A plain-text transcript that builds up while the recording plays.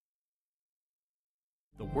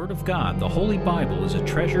The Word of God, the Holy Bible, is a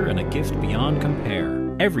treasure and a gift beyond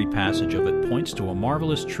compare. Every passage of it points to a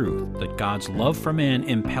marvelous truth that God's love for man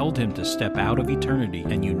impelled him to step out of eternity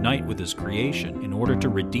and unite with his creation in order to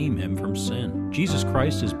redeem him from sin. Jesus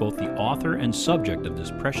Christ is both the author and subject of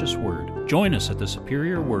this precious Word. Join us at the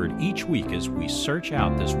Superior Word each week as we search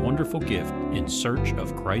out this wonderful gift in search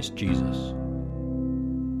of Christ Jesus.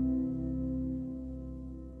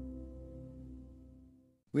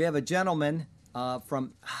 We have a gentleman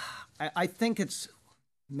from, I think it's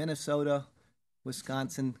Minnesota,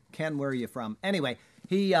 Wisconsin. Ken, where are you from? Anyway,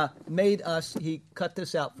 he he cut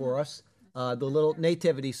this out for us, the little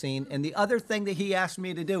nativity scene. And the other thing that he asked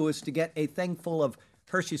me to do was to get a thing full of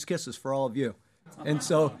Hershey's Kisses for all of you. And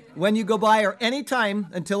so when you go by or any time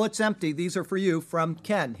until it's empty, these are for you from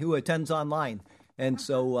Ken, who attends online. And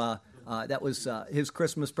so that was his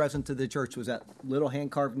Christmas present to the church, was that little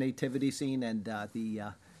hand-carved nativity scene and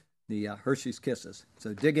the Hershey's Kisses.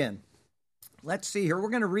 So dig in. Let's see here. We're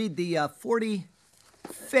going to read the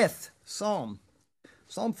 45th Psalm.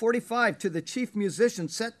 Psalm 45, to the chief musician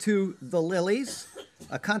set to the lilies,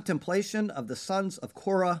 a contemplation of the sons of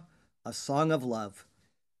Korah, a song of love.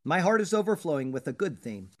 My heart is overflowing with a good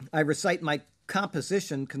theme. I recite my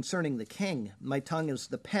composition concerning the king. My tongue is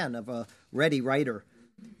the pen of a ready writer.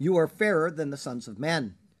 You are fairer than the sons of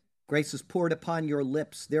men. Grace is poured upon your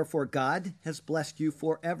lips. Therefore God has blessed you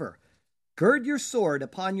forever. Gird your sword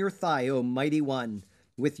upon your thigh, O mighty one,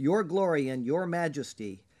 with your glory and your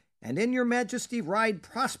majesty. And in your majesty ride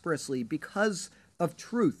prosperously because of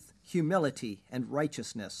truth, humility, and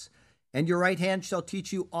righteousness. And your right hand shall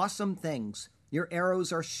teach you awesome things. Your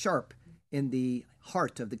arrows are sharp in the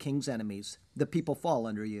heart of the king's enemies. The people fall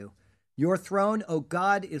under you. Your throne, O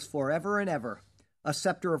God, is forever and ever. A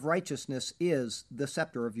scepter of righteousness is the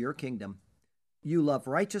scepter of your kingdom. You love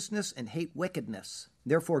righteousness and hate wickedness.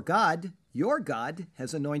 Therefore God, your God,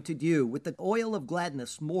 has anointed you with the oil of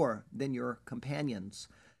gladness more than your companions.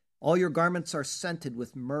 All your garments are scented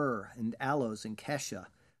with myrrh and aloes and cassia,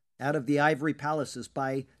 out of the ivory palaces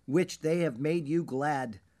by which they have made you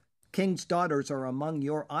glad. King's daughters are among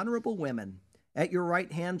your honorable women. At your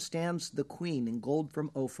right hand stands the queen in gold from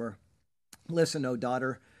Ophir. Listen, O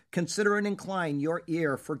daughter, consider and incline your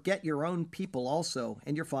ear. Forget your own people also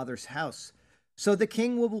and your father's house. So the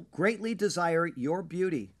king will greatly desire your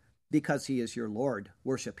beauty, because he is your Lord.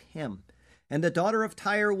 Worship him. And the daughter of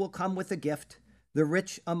Tyre will come with a gift. The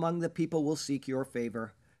rich among the people will seek your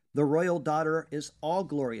favor. The royal daughter is all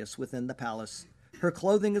glorious within the palace. Her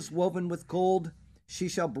clothing is woven with gold. She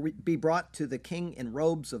shall be brought to the king in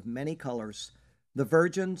robes of many colors. The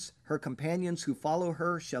virgins, her companions who follow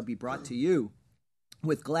her, shall be brought to you.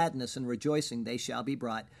 With gladness and rejoicing they shall be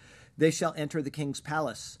brought. They shall enter the king's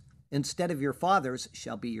palace. Instead of your fathers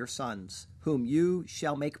shall be your sons, whom you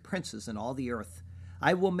shall make princes in all the earth.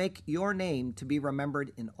 I will make your name to be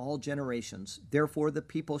remembered in all generations. Therefore the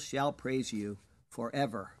people shall praise you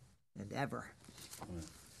forever and ever.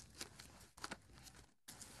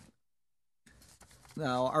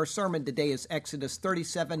 Now, our sermon today is Exodus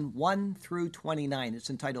 37, 1 through 29. It's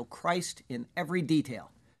entitled Christ in Every Detail.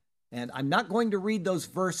 And I'm not going to read those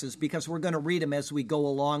verses because we're going to read them as we go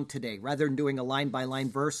along today, rather than doing a line-by-line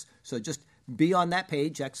verse. So just be on that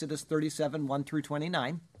page, Exodus 37, 1 through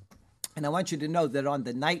 29. And I want you to know that on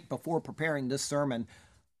the night before preparing this sermon,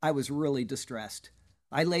 I was really distressed.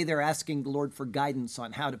 I lay there asking the Lord for guidance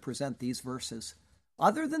on how to present these verses.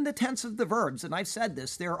 Other than the tense of the verbs, and I've said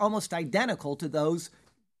this, they're almost identical to those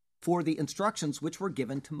for the instructions which were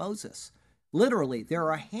given to Moses. Literally, there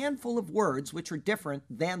are a handful of words which are different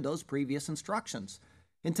than those previous instructions.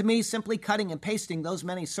 And to me, simply cutting and pasting those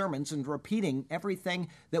many sermons and repeating everything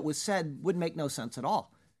that was said would make no sense at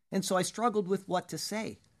all. And so I struggled with what to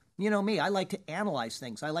say. You know me, I like to analyze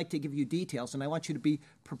things. I like to give you details, and I want you to be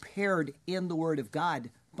prepared in the Word of God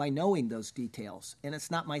by knowing those details. And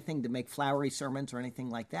it's not my thing to make flowery sermons or anything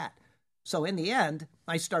like that. So in the end,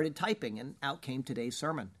 I started typing, and out came today's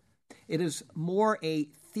sermon. It is more a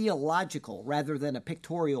theological rather than a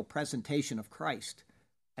pictorial presentation of Christ.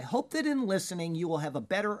 I hope that in listening you will have a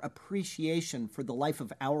better appreciation for the life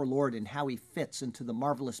of our Lord and how he fits into the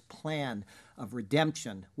marvelous plan of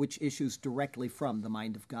redemption, which issues directly from the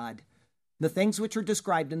mind of God. The things which are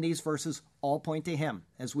described in these verses all point to him,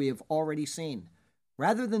 as we have already seen.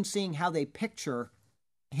 Rather than seeing how they picture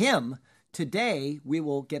him, today we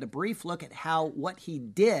will get a brief look at how what he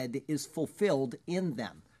did is fulfilled in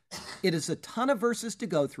them. It is a ton of verses to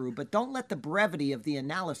go through, but don't let the brevity of the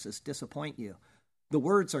analysis disappoint you. The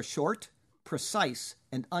words are short, precise,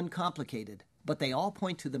 and uncomplicated, but they all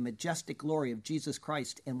point to the majestic glory of Jesus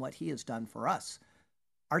Christ and what he has done for us.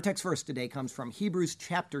 Our text verse today comes from Hebrews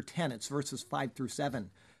chapter 10. It's verses 5 through 7.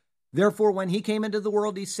 Therefore, when he came into the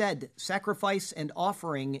world, he said, sacrifice and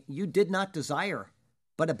offering you did not desire,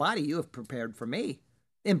 but a body you have prepared for me.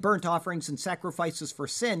 In burnt offerings and sacrifices for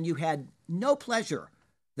sin you had no pleasure.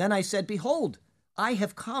 Then I said, behold, I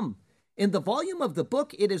have come. In the volume of the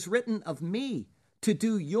book it is written of me, to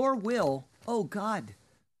do your will, O God.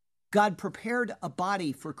 God prepared a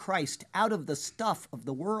body for Christ out of the stuff of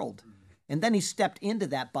the world. And then he stepped into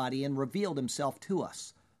that body and revealed himself to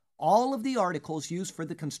us. All of the articles used for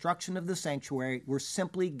the construction of the sanctuary were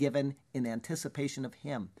simply given in anticipation of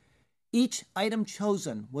him. Each item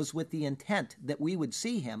chosen was with the intent that we would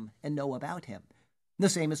see him and know about him. The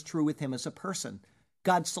same is true with him as a person.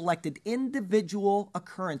 God selected individual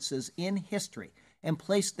occurrences in history and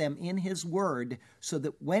placed them in his word so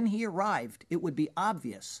that when he arrived, it would be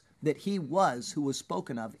obvious that he was who was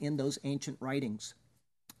spoken of in those ancient writings.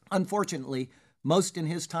 Unfortunately, most in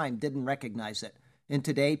his time didn't recognize it, and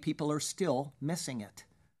today people are still missing it.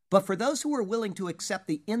 But for those who are willing to accept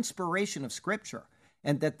the inspiration of Scripture,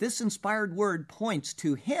 and that this inspired word points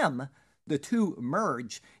to him, the two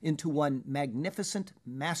merge into one magnificent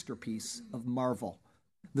masterpiece of marvel.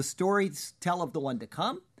 The stories tell of the one to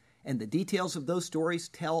come, and the details of those stories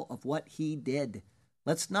tell of what he did.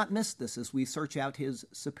 Let's not miss this as we search out his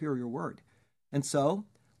superior word. And so,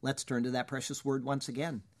 let's turn to that precious word once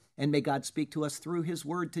again. And may God speak to us through his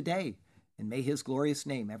word today, and may his glorious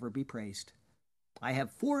name ever be praised. I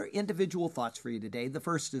have 4 individual thoughts for you today. The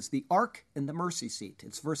first is the ark and the mercy seat.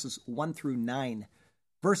 It's verses 1 through 9.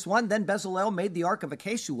 Verse 1, then Bezalel made the ark of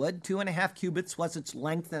acacia wood. 2.5 cubits was its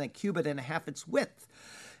length, and 1.5 cubits its width,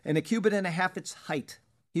 and 1.5 cubits its height.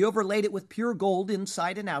 He overlaid it with pure gold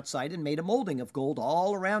inside and outside, and made a molding of gold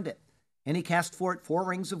all around it. And he cast for it 4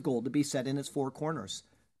 rings of gold to be set in its 4 corners,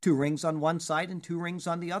 2 rings on one side and 2 rings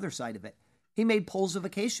on the other side of it. He made poles of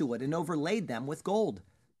acacia wood and overlaid them with gold.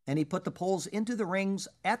 And he put the poles into the rings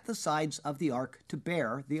at the sides of the ark to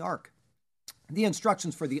bear the ark. The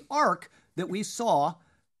instructions for the ark that we saw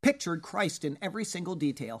pictured Christ in every single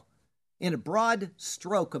detail. In a broad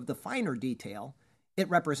stroke of the finer detail, it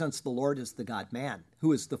represents the Lord as the God-man,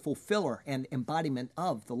 who is the fulfiller and embodiment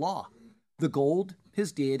of the law. The gold,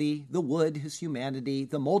 his deity; the wood, his humanity;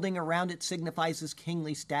 the molding around it signifies his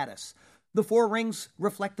kingly status. The 4 rings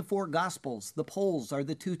reflect the 4 Gospels. The poles are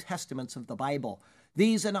the 2 Testaments of the Bible.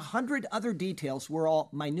 These and 100 other details were all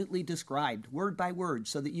minutely described, word by word,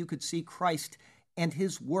 so that you could see Christ and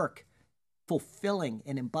his work fulfilling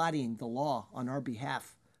and embodying the law on our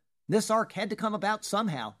behalf. This ark had to come about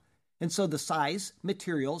somehow, and so the size,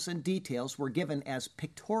 materials, and details were given as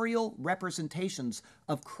pictorial representations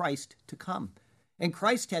of Christ to come. And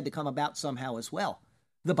Christ had to come about somehow as well.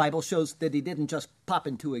 The Bible shows that he didn't just pop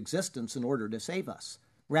into existence in order to save us.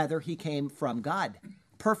 Rather, he came from God,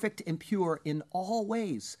 perfect and pure in all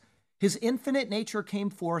ways. His infinite nature came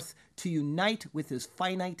forth to unite with his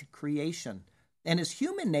finite creation, and his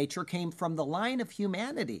human nature came from the line of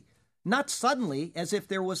humanity, not suddenly as if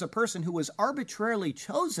there was a person who was arbitrarily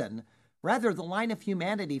chosen. Rather, the line of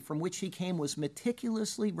humanity from which he came was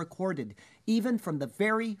meticulously recorded, even from the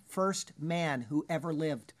very first man who ever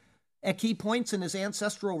lived. At key points in his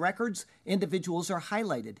ancestral records, individuals are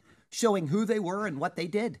highlighted, showing who they were and what they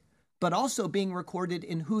did, but also being recorded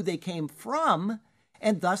in who they came from,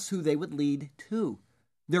 and thus who they would lead to.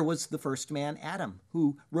 There was the first man, Adam,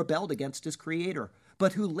 who rebelled against his creator,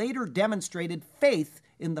 but who later demonstrated faith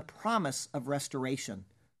in the promise of restoration.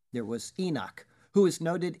 There was Enoch, who is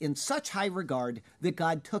noted in such high regard that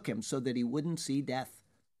God took him so that he wouldn't see death.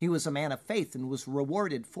 He was a man of faith and was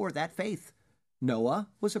rewarded for that faith. Noah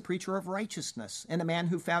was a preacher of righteousness and a man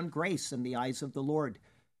who found grace in the eyes of the Lord.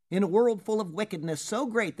 In a world full of wickedness so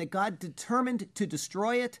great that God determined to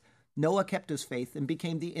destroy it, Noah kept his faith and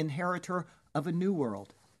became the inheritor of a new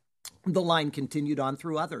world. The line continued on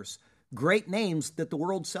through others, great names that the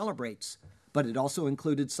world celebrates, but it also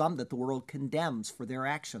included some that the world condemns for their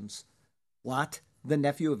actions. Lot, the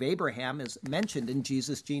nephew of Abraham, is mentioned in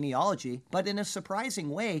Jesus' genealogy, but in a surprising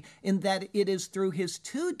way, in that it is through his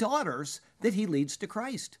 2 daughters that he leads to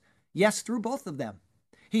Christ. Yes, through both of them.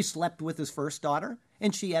 He slept with his first daughter,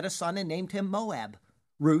 and she had a son and named him Moab.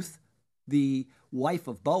 Ruth, the wife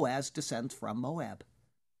of Boaz, descends from Moab.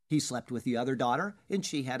 He slept with the other daughter, and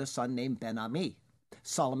she had a son named Ben-Ami.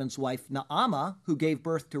 Solomon's wife Naamah, who gave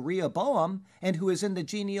birth to Rehoboam, and who is in the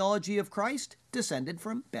genealogy of Christ, descended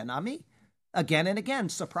from Ben-Ami. Again and again,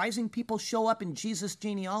 surprising people show up in Jesus'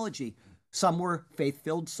 genealogy. Some were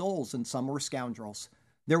faith-filled souls, and some were scoundrels.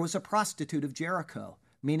 There was a prostitute of Jericho,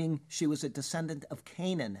 meaning she was a descendant of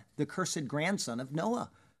Canaan, the cursed grandson of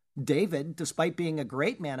Noah. David, despite being a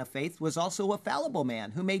great man of faith, was also a fallible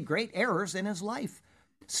man who made great errors in his life.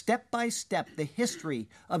 Step by step, the history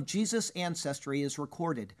of Jesus' ancestry is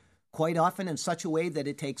recorded, quite often in such a way that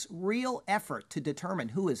it takes real effort to determine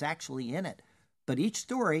who is actually in it. But each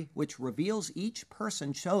story, which reveals each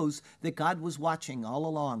person, shows that God was watching all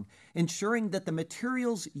along, ensuring that the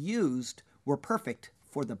materials used were perfect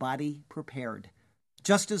for the body prepared.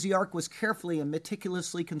 Just as the ark was carefully and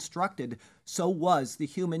meticulously constructed, so was the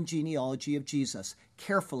human genealogy of Jesus,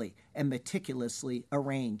 carefully and meticulously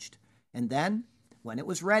arranged. And then, when it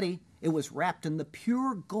was ready, it was wrapped in the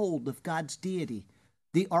pure gold of God's deity.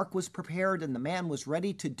 The ark was prepared, and the man was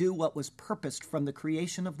ready to do what was purposed from the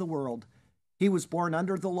creation of the world. He was born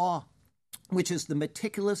under the law, which is the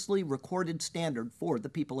meticulously recorded standard for the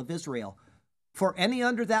people of Israel. For any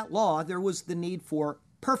under that law, there was the need for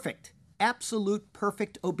perfect, absolute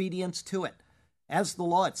perfect obedience to it. As the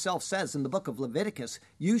law itself says in the book of Leviticus,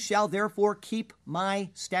 "You shall therefore keep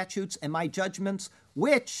my statutes and my judgments,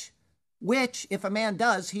 which, if a man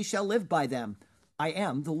does, he shall live by them. I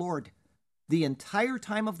am the Lord." The entire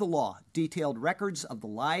time of the law detailed records of the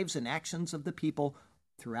lives and actions of the people.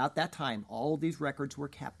 Throughout that time, all of these records were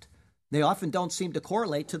kept. They often don't seem to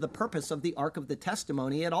correlate to the purpose of the Ark of the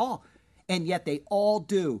Testimony at all, and yet they all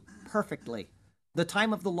do perfectly. The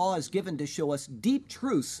time of the law is given to show us deep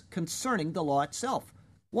truths concerning the law itself.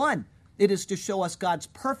 1, it is to show us God's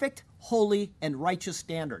perfect, holy, and righteous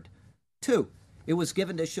standard. 2, it was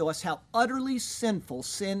given to show us how utterly sinful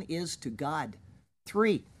sin is to God.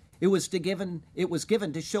 3, it was given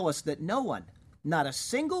to show us that no one, not a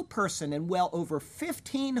single person in well over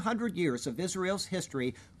 1,500 years of Israel's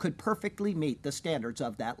history could perfectly meet the standards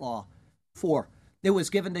of that law. 4, it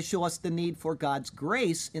was given to show us the need for God's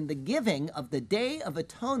grace in the giving of the Day of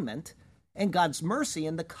Atonement and God's mercy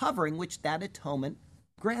in the covering which that atonement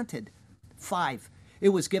granted. 5, it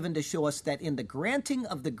was given to show us that in the granting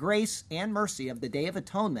of the grace and mercy of the Day of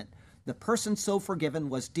Atonement, the person so forgiven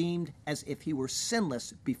was deemed as if he were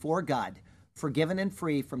sinless before God, forgiven and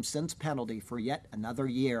free from sin's penalty for yet another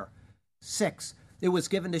year. 6, it was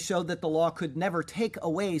given to show that the law could never take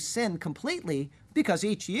away sin completely, because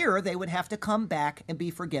each year they would have to come back and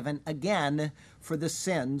be forgiven again for the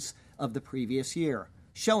sins of the previous year,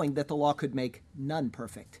 showing that the law could make none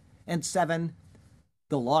perfect. And 7,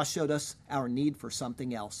 the law showed us our need for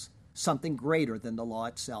something else, something greater than the law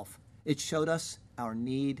itself. It showed us our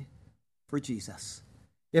need for Jesus.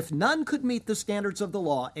 If none could meet the standards of the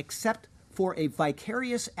law except for a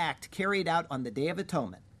vicarious act carried out on the Day of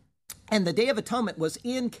Atonement, and the Day of Atonement was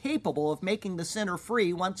incapable of making the sinner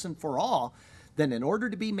free once and for all, then in order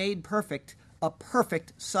to be made perfect, a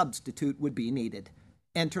perfect substitute would be needed.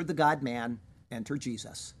 Enter the God-man, enter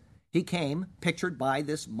Jesus. He came, pictured by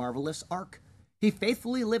this marvelous ark. He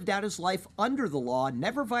faithfully lived out his life under the law,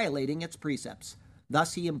 never violating its precepts.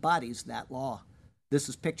 Thus he embodies that law. This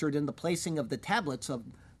is pictured in the placing of the tablets of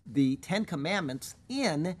the Ten Commandments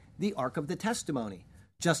in the Ark of the Testimony.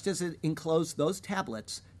 Just as it enclosed those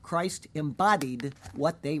tablets, Christ embodied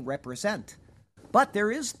what they represent. But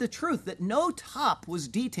there is the truth that no top was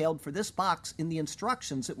detailed for this box in the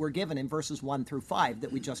instructions that were given in verses 1 through 5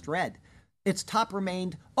 that we just read. Its top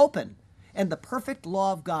remained open, and the perfect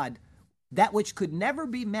law of God, that which could never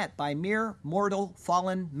be met by mere mortal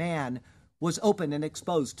fallen man, was open and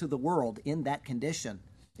exposed to the world in that condition.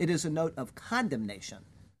 It is a note of condemnation.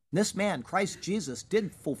 This man, Christ Jesus,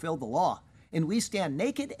 did fulfill the law, and we stand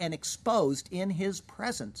naked and exposed in his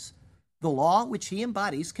presence. The law which he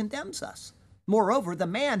embodies condemns us. Moreover, the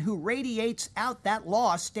man who radiates out that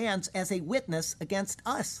law stands as a witness against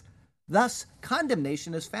us. Thus,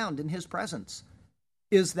 condemnation is found in his presence.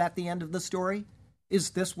 Is that the end of the story?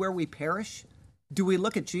 Is this where we perish? Do we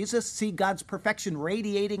look at Jesus, see God's perfection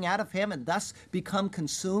radiating out of him, and thus become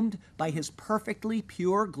consumed by his perfectly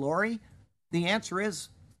pure glory? The answer is,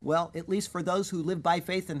 well, at least for those who live by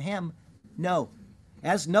faith in him, no.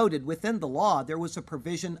 As noted, within the law, there was a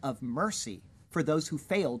provision of mercy for those who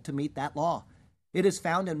failed to meet that law. It is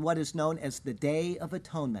found in what is known as the Day of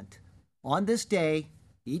Atonement. On this day,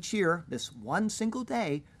 each year, this one single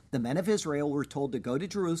day, the men of Israel were told to go to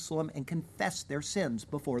Jerusalem and confess their sins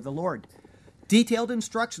before the Lord. Detailed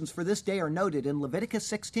instructions for this day are noted in Leviticus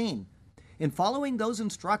 16. In following those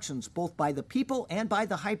instructions, both by the people and by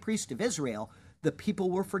the high priest of Israel, the people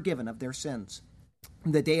were forgiven of their sins.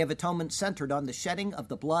 The Day of Atonement centered on the shedding of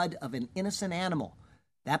the blood of an innocent animal.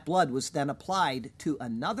 That blood was then applied to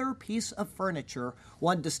another piece of furniture,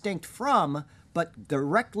 one distinct from, but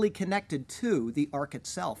directly connected to, the ark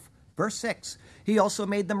itself. Verse 6, he also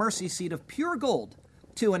made the mercy seat of pure gold.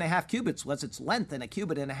 2.5 cubits was its length, and 1.5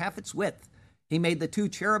 cubits its width. He made the 2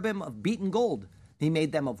 cherubim of beaten gold. He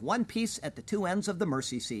made them of one piece at the two ends of the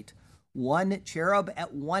mercy seat. One cherub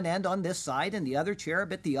at one end on this side and the other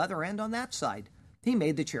cherub at the other end on that side. He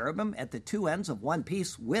made the cherubim at the two ends of one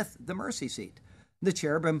piece with the mercy seat. The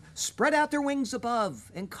cherubim spread out their wings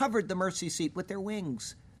above and covered the mercy seat with their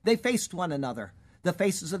wings. They faced one another. The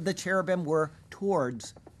faces of the cherubim were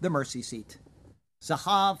towards the mercy seat.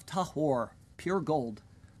 Zahav tahor, pure gold.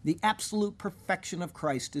 The absolute perfection of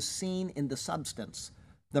Christ is seen in the substance.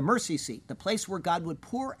 The mercy seat, the place where God would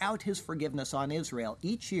pour out his forgiveness on Israel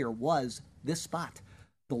each year, was this spot.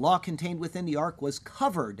 The law contained within the ark was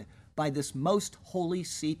covered by this most holy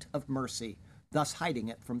seat of mercy, thus hiding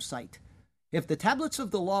it from sight. If the tablets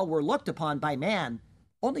of the law were looked upon by man,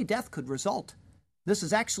 only death could result. This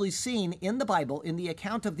is actually seen in the Bible in the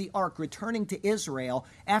account of the ark returning to Israel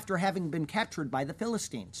after having been captured by the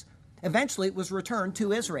Philistines. Eventually, it was returned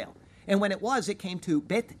to Israel, and when it was, it came to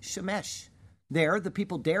Beth Shemesh. There, the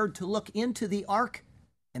people dared to look into the ark,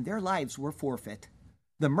 and their lives were forfeit.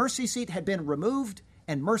 The mercy seat had been removed,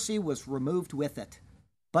 and mercy was removed with it.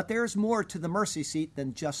 But there's more to the mercy seat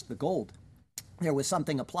than just the gold. There was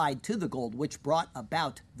something applied to the gold which brought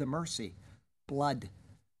about the mercy: blood.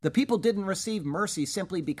 The people didn't receive mercy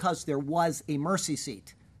simply because there was a mercy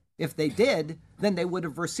seat. If they did, then they would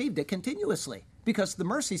have received it continuously, because the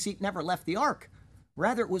mercy seat never left the ark.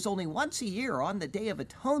 Rather, it was only once a year on the Day of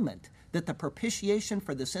Atonement that the propitiation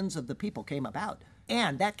for the sins of the people came about.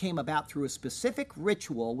 And that came about through a specific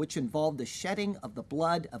ritual which involved the shedding of the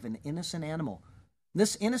blood of an innocent animal.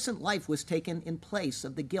 This innocent life was taken in place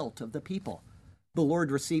of the guilt of the people. The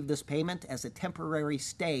Lord received this payment as a temporary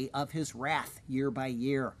stay of his wrath year by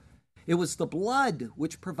year. It was the blood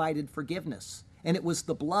which provided forgiveness, and it was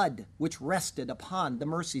the blood which rested upon the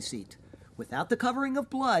mercy seat. Without the covering of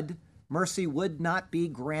blood, mercy would not be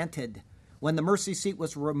granted. When the mercy seat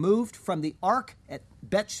was removed from the ark at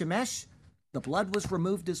Beth Shemesh, the blood was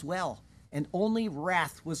removed as well, and only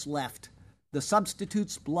wrath was left. The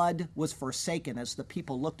substitute's blood was forsaken as the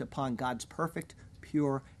people looked upon God's perfect,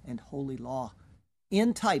 pure, and holy law.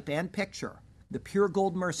 In type and picture, the pure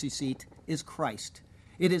gold mercy seat is Christ.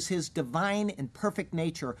 It is his divine and perfect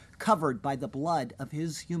nature covered by the blood of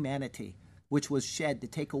his humanity, which was shed to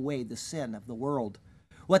take away the sin of the world.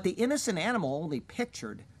 What the innocent animal only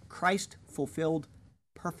pictured, Christ fulfilled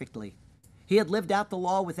perfectly. He had lived out the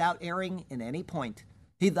law without erring in any point.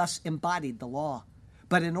 He thus embodied the law.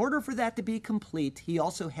 But in order for that to be complete, he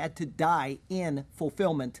also had to die in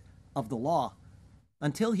fulfillment of the law.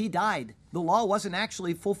 Until he died, the law wasn't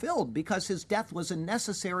actually fulfilled because his death was a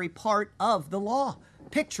necessary part of the law,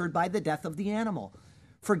 pictured by the death of the animal.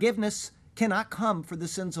 Forgiveness cannot come for the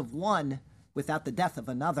sins of one without the death of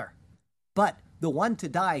another. But the one to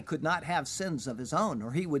die could not have sins of his own,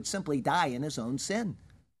 or he would simply die in his own sin.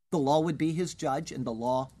 The law would be his judge, and the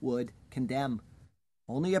law would condemn.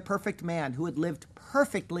 Only a perfect man who had lived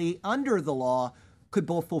perfectly under the law could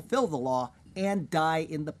both fulfill the law and die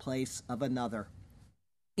in the place of another.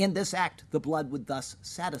 In this act, the blood would thus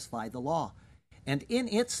satisfy the law, and in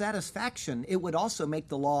its satisfaction, it would also make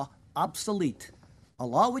the law obsolete. A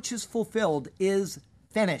law which is fulfilled is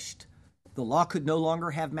finished. The law could no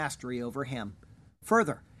longer have mastery over him.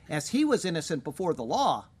 Further, as he was innocent before the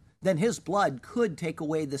law, then his blood could take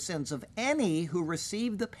away the sins of any who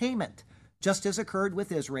received the payment, just as occurred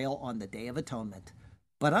with Israel on the Day of Atonement.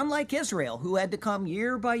 But unlike Israel, who had to come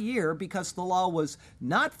year by year because the law was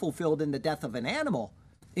not fulfilled in the death of an animal,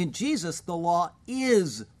 in Jesus the law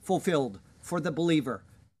is fulfilled for the believer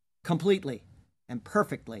completely and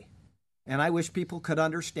perfectly. And I wish people could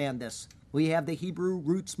understand this. We have the Hebrew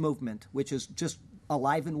Roots movement, which is just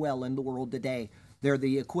alive and well in the world today. They're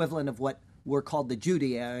the equivalent of what were called the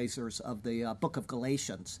Judaizers of the book of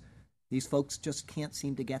Galatians. These folks just can't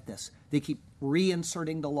seem to get this. They keep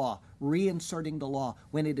reinserting the law,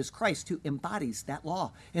 when it is Christ who embodies that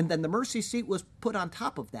law. And then the mercy seat was put on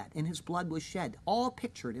top of that, and his blood was shed, all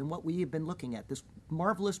pictured in what we have been looking at, this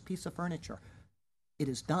marvelous piece of furniture. It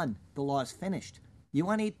is done. The law is finished. You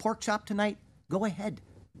want to eat pork chop tonight? Go ahead.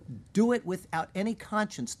 Do it without any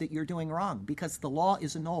conscience that you're doing wrong, because the law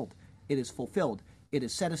is annulled. It is fulfilled. It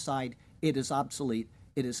is set aside. It is obsolete.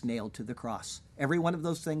 It is nailed to the cross. Every one of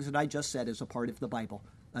those things that I just said is a part of the Bible.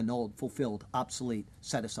 Annulled, fulfilled, obsolete,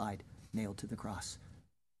 set aside, nailed to the cross.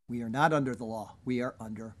 We are not under the law. We are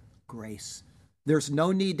under grace. There's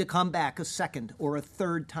no need to come back a second or a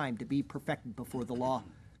third time to be perfected before the law.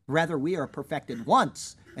 Rather, we are perfected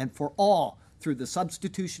once and for all through the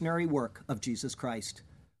substitutionary work of Jesus Christ.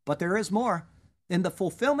 But there is more. In the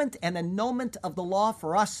fulfillment and annulment of the law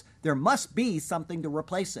for us, there must be something to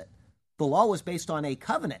replace it. The law was based on a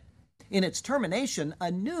covenant. In its termination,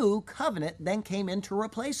 a new covenant then came in to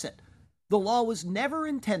replace it. The law was never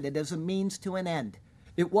intended as a means to an end.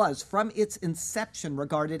 It was, from its inception,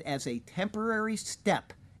 regarded as a temporary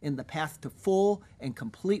step in the path to full and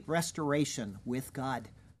complete restoration with God.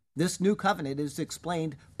 This new covenant is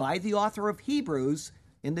explained by the author of Hebrews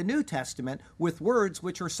in the New Testament with words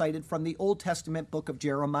which are cited from the Old Testament book of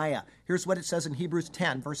Jeremiah. Here's what it says in Hebrews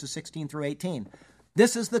 10, verses 16 through 18.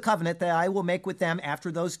 This is the covenant that I will make with them after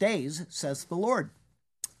those days, says the Lord.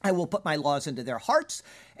 I will put my laws into their hearts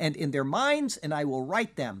and in their minds, and I will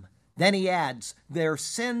write them. Then he adds, their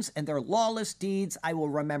sins and their lawless deeds I will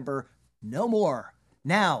remember no more.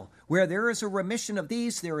 Now, where there is a remission of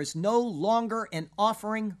these, there is no longer an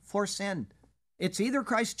offering for sin. It's either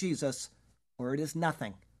Christ Jesus or it is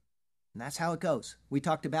nothing. And that's how it goes. We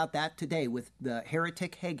talked about that today with the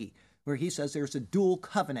heretic Hagee, where he says there's a dual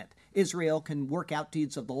covenant. Israel can work out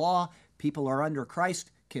deeds of the law. People are under Christ,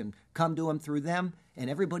 can come to him through them, and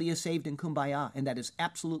everybody is saved in kumbaya. And that is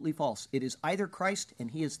absolutely false. It is either Christ and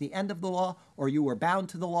he is the end of the law, or you are bound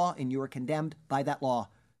to the law and you are condemned by that law,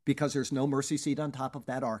 because there's no mercy seat on top of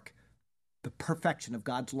that ark. The perfection of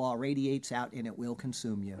God's law radiates out and it will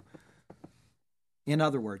consume you. In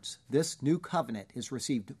other words, this new covenant is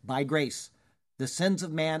received by grace. The sins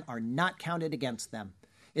of man are not counted against them.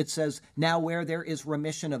 It says, now where there is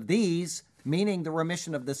remission of these, meaning the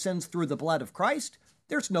remission of the sins through the blood of Christ,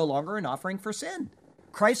 there's no longer an offering for sin.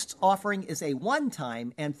 Christ's offering is a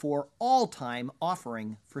one-time and for all time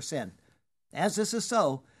offering for sin. As this is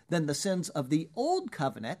so, then the sins of the old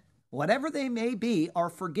covenant, whatever they may be, are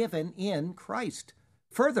forgiven in Christ.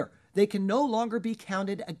 Further, they can no longer be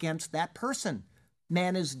counted against that person.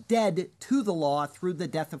 Man is dead to the law through the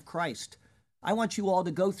death of Christ. I want you all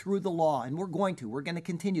to go through the law, and we're going to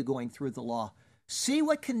continue going through the law. See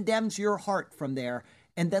what condemns your heart from there,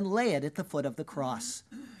 and then lay it at the foot of the cross.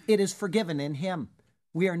 It is forgiven in him.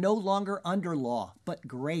 We are no longer under law, but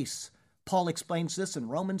grace. Paul explains this in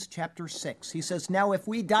Romans chapter 6. He says, now if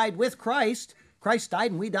we died with Christ, Christ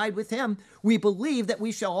died and we died with him, we believe that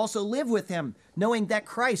we shall also live with him, knowing that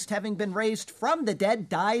Christ, having been raised from the dead,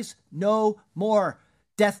 dies no more.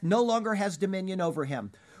 Death no longer has dominion over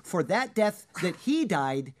him. For that death that he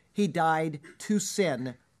died to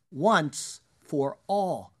sin once for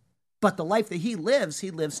all. But the life that he lives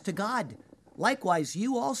to God. Likewise,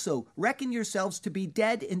 you also reckon yourselves to be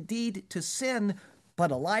dead indeed to sin,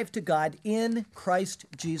 but alive to God in Christ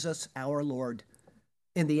Jesus our Lord.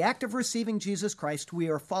 In the act of receiving Jesus Christ, we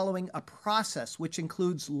are following a process which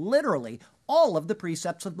includes literally all of the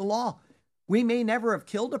precepts of the law. We may never have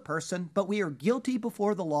killed a person, but we are guilty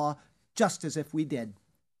before the law just as if we did.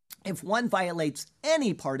 If one violates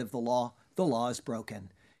any part of the law is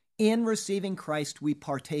broken. In receiving Christ, we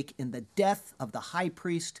partake in the death of the high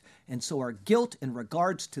priest, and so our guilt in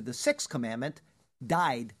regards to the sixth commandment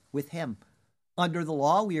died with him. Under the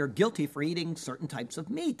law, we are guilty for eating certain types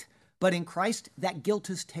of meat, but in Christ, that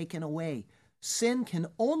guilt is taken away. Sin can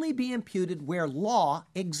only be imputed where law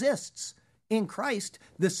exists. In Christ,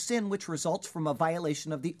 the sin which results from a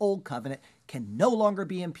violation of the old covenant can no longer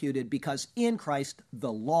be imputed because in Christ,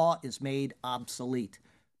 the law is made obsolete.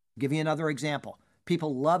 I'll give you another example.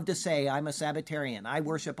 People love to say, I'm a Sabbatarian, I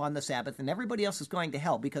worship on the Sabbath, and everybody else is going to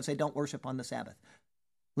hell because they don't worship on the Sabbath.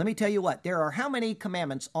 Let me tell you what, there are how many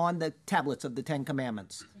commandments on the tablets of the Ten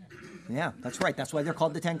Commandments? Yeah, that's right. That's why they're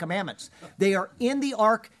called the Ten Commandments. They are in the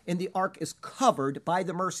ark, and the ark is covered by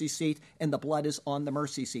the mercy seat, and the blood is on the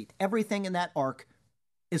mercy seat. Everything in that ark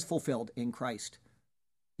is fulfilled in Christ.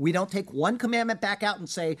 We don't take one commandment back out and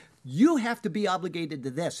say, you have to be obligated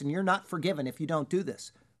to this, and you're not forgiven if you don't do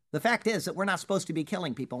this. The fact is that we're not supposed to be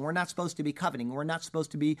killing people. We're not supposed to be coveting. We're not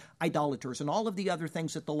supposed to be idolaters and all of the other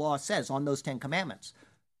things that the law says on those 10 commandments.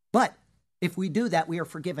 But if we do that, we are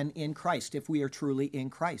forgiven in Christ, if we are truly in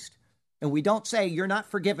Christ. And we don't say you're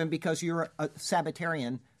not forgiven because you're a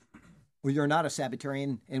Sabbatarian or you're not a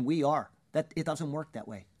Sabbatarian and we are. It doesn't work that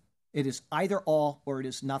way. It is either all or it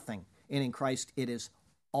is nothing. And in Christ, it is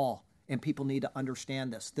all. And people need to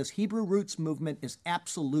understand this. This Hebrew roots movement is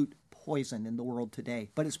absolute poison in the world today,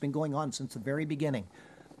 but it's been going on since the very beginning.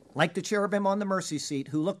 Like the cherubim on the mercy seat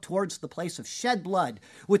who look towards the place of shed blood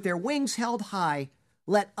with their wings held high,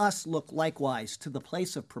 let us look likewise to the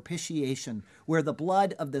place of propitiation where the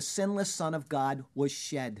blood of the sinless Son of God was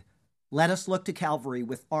shed. Let us look to Calvary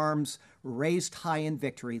with arms raised high in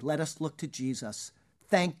victory. Let us look to Jesus.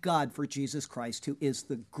 Thank God for Jesus Christ, who is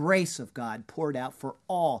the grace of God poured out for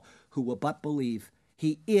all who will but believe.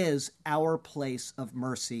 He is our place of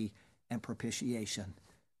mercy and propitiation.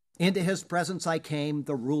 Into his presence I came,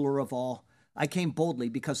 the ruler of all. I came boldly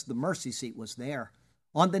because the mercy seat was there.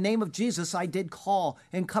 On the name of Jesus I did call,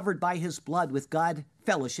 and covered by his blood with God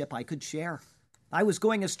fellowship I could share. I was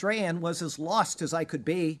going astray and was as lost as I could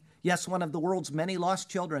be. Yes, one of the world's many lost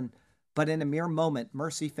children. But in a mere moment,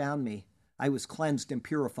 mercy found me. I was cleansed and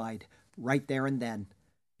purified right there and then.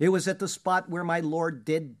 It was at the spot where my Lord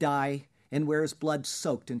did die and where his blood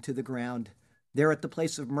soaked into the ground. There at the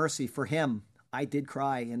place of mercy for him, I did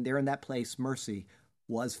cry, and there in that place, mercy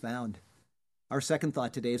was found. Our second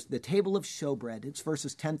thought today is the table of showbread. It's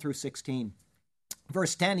verses 10 through 16.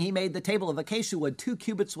 Verse 10, he made the table of acacia wood. 2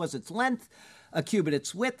 cubits was its length, a cubit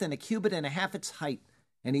its width, and a cubit and a half its height.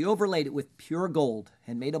 And he overlaid it with pure gold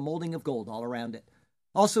and made a molding of gold all around it.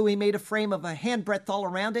 Also he made a frame of a handbreadth all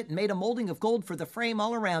around it and made a molding of gold for the frame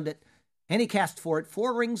all around it. And he cast for it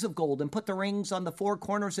 4 rings of gold and put the rings on the 4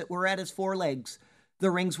 corners that were at his 4 legs.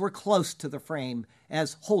 The rings were close to the frame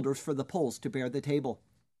as holders for the poles to bear the table.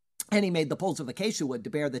 And he made the poles of acacia wood to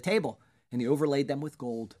bear the table, and he overlaid them with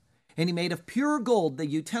gold. And he made of pure gold the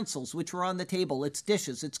utensils which were on the table, its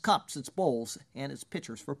dishes, its cups, its bowls, and its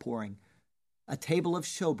pitchers for pouring. A table of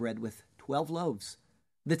showbread with 12 loaves.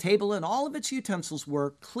 The table and all of its utensils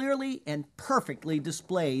were clearly and perfectly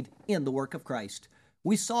displayed in the work of Christ.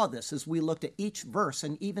 We saw this as we looked at each verse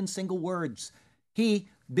and even single words. He,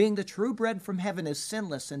 being the true bread from heaven, is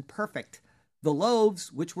sinless and perfect. The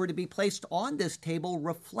loaves which were to be placed on this table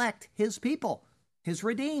reflect his people, his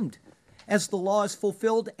redeemed. As the law is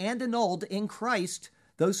fulfilled and annulled in Christ,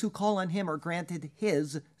 those who call on him are granted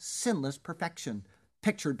his sinless perfection,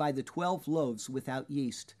 pictured by the 12 loaves without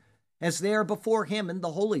yeast. As they are before him in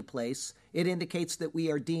the holy place, it indicates that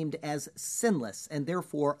we are deemed as sinless and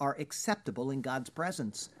therefore are acceptable in God's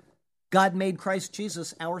presence. God made Christ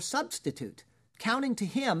Jesus our substitute, counting to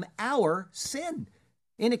him our sin.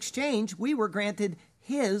 In exchange, we were granted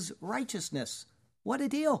his righteousness. What a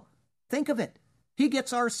deal. Think of it. He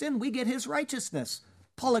gets our sin, we get his righteousness.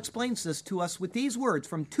 Paul explains this to us with these words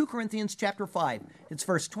from 2 Corinthians chapter 5. It's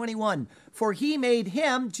verse 21. For he made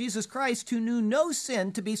him, Jesus Christ, who knew no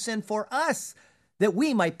sin, to be sin for us, that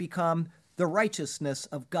we might become the righteousness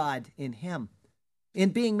of God in him. In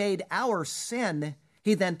being made our sin,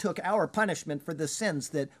 he then took our punishment for the sins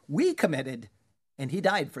that we committed, and he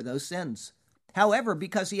died for those sins. However,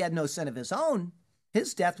 because he had no sin of his own,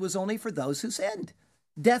 his death was only for those who sinned.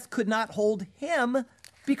 Death could not hold him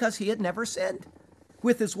because he had never sinned.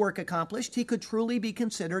 With his work accomplished, he could truly be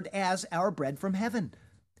considered as our bread from heaven.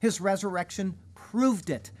 His resurrection proved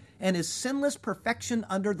it, and his sinless perfection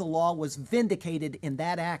under the law was vindicated in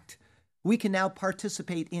that act. We can now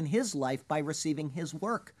participate in his life by receiving his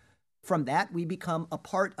work. From that, we become a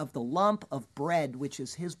part of the lump of bread, which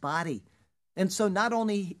is his body. And so not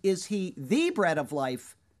only is he the bread of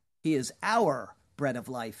life, he is our bread of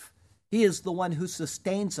life. He is the one who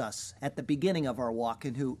sustains us at the beginning of our walk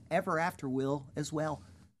and who ever after will as well.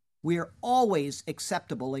 We are always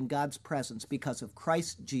acceptable in God's presence because of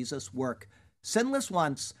Christ Jesus' work, sinless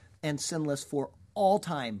once and sinless for all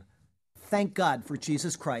time. Thank God for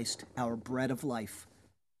Jesus Christ, our bread of life.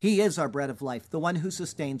 He is our bread of life, the one who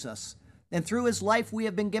sustains us. And through his life, we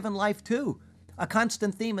have been given life too. A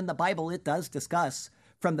constant theme in the Bible it does discuss.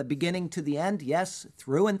 From the beginning to the end, yes,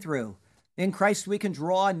 through and through. In Christ we can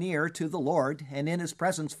draw near to the Lord, and in his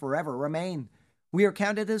presence forever remain. We are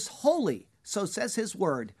counted as holy, so says his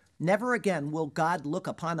word. Never again will God look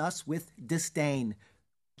upon us with disdain.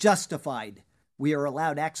 Justified, we are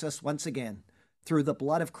allowed access once again. Through the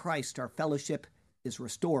blood of Christ, our fellowship is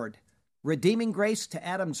restored. Redeeming grace to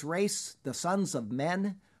Adam's race, the sons of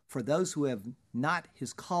men, for those who have not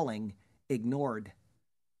his calling ignored.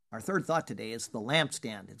 Our third thought today is the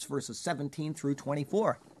lampstand. It's verses 17 through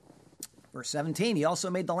 24. Verse 17, he also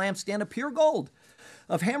made the lampstand of pure gold.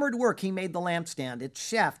 Of hammered work he made the lampstand. Its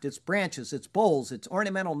shaft, its branches, its bowls, its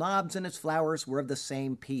ornamental knobs, and its flowers were of the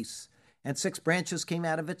same piece. And 6 branches came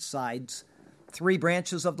out of its sides, 3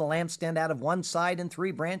 branches of the lampstand out of one side, and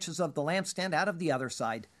 3 branches of the lampstand out of the other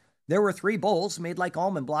side. There were 3 bowls made like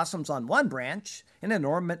almond blossoms on one branch, and an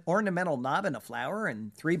ornamental knob and a flower,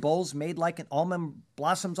 and 3 bowls made like an almond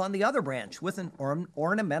blossoms on the other branch, with an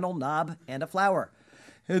ornamental knob and a flower.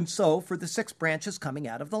 And so for the 6 branches coming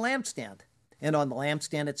out of the lampstand. And on the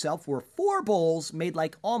lampstand itself were 4 bowls made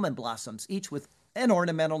like almond blossoms, each with an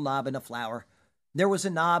ornamental knob and a flower. There was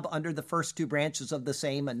a knob under the first 2 branches of the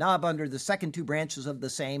same, a knob under the second 2 branches of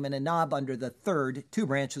the same, and a knob under the third 2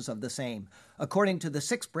 branches of the same, according to the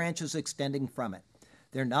 6 branches extending from it.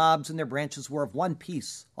 Their knobs and their branches were of one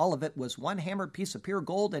piece. All of it was one hammered piece of pure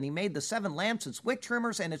gold, and he made the 7 lamps, its wick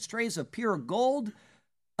trimmers, and its trays of pure gold.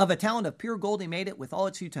 Of a talent of pure gold he made it with all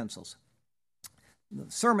its utensils. The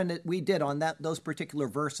sermon that we did on those particular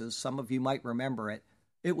verses, some of you might remember it,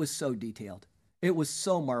 it was so detailed. It was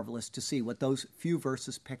so marvelous to see what those few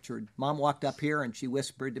verses pictured. Mom walked up here and she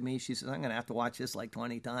whispered to me, she said, I'm going to have to watch this like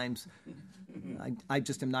 20 times. I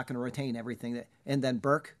just am not going to retain everything. And then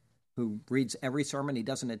Burke, who reads every sermon, he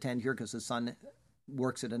doesn't attend here because his son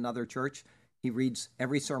works at another church. He reads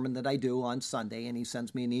every sermon that I do on Sunday, and he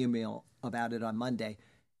sends me an email about it on Monday.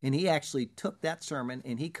 And he actually took that sermon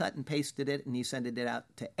and he cut and pasted it and he sent it out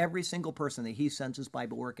to every single person that he sends his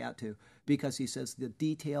Bible work out to, because he says the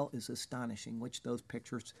detail is astonishing, which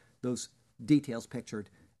those details pictured.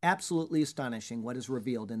 Absolutely astonishing what is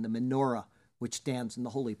revealed in the menorah, which stands in the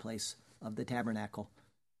holy place of the tabernacle.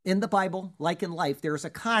 In the Bible, like in life, there is a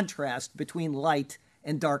contrast between light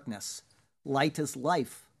and darkness. Light is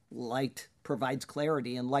life. Light provides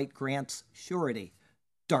clarity and light grants surety.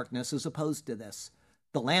 Darkness is opposed to this.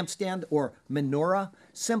 The lampstand, or menorah,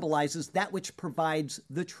 symbolizes that which provides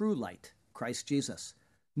the true light, Christ Jesus.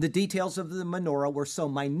 The details of the menorah were so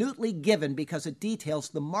minutely given because it details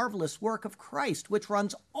the marvelous work of Christ, which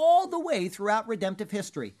runs all the way throughout redemptive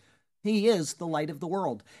history. He is the light of the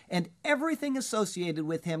world, and everything associated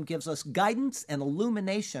with him gives us guidance and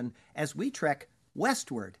illumination as we trek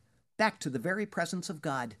westward, back to the very presence of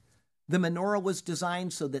God. The menorah was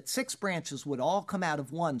designed so that 6 branches would all come out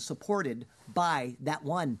of one, supported by that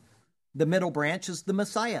one. The middle branch is the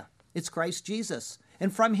Messiah. It's Christ Jesus.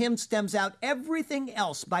 And from him stems out everything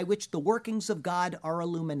else by which the workings of God are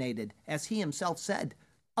illuminated. As he himself said,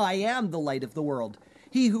 I am the light of the world.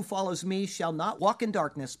 He who follows me shall not walk in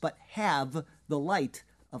darkness, but have the light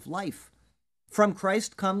of life. From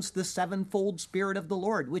Christ comes the 7-fold Spirit of the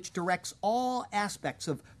Lord, which directs all aspects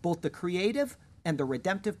of both the creative and the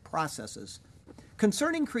redemptive processes.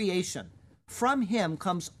 Concerning creation, from him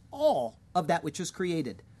comes all of that which is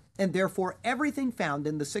created, and therefore everything found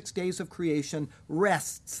in the 6 days of creation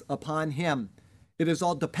rests upon him. It is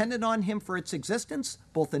all dependent on him for its existence,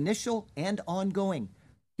 both initial and ongoing.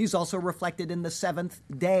 He's also reflected in the 7th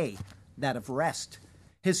day, that of rest.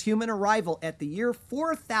 His human arrival at the year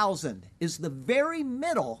 4000 is the very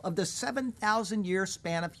middle of the 7,000-year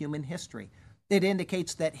span of human history. It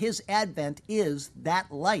indicates that his advent is that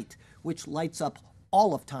light, which lights up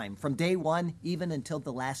all of time, from day one even until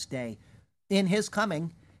the last day. In his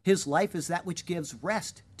coming, his life is that which gives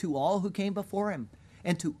rest to all who came before him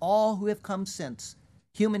and to all who have come since.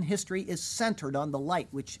 Human history is centered on the light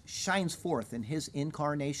which shines forth in his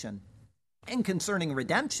incarnation. And concerning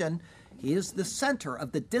redemption, he is the center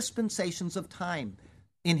of the dispensations of time.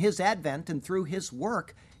 In his advent and through his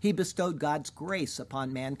work, he bestowed God's grace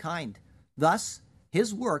upon mankind. Thus,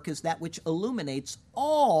 his work is that which illuminates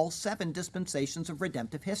all 7 dispensations of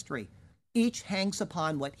redemptive history. Each hangs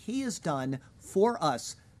upon what he has done for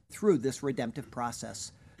us through this redemptive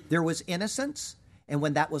process. There was innocence, and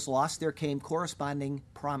when that was lost, there came corresponding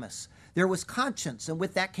promise. There was conscience, and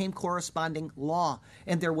with that came corresponding law.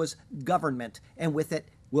 And there was government, and with it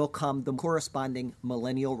will come the corresponding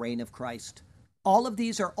millennial reign of Christ. All of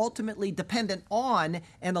these are ultimately dependent on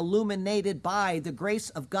and illuminated by the grace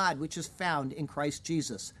of God, which is found in Christ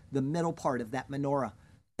Jesus, the middle part of that menorah.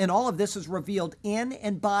 And all of this is revealed in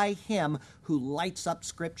and by him who lights up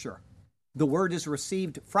Scripture. The word is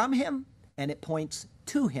received from him, and it points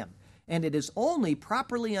to him. And it is only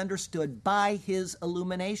properly understood by his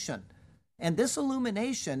illumination. And this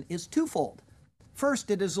illumination is twofold. First,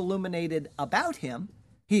 it is illuminated about him.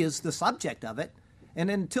 He is the subject of it. And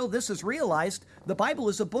until this is realized, the Bible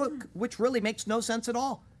is a book which really makes no sense at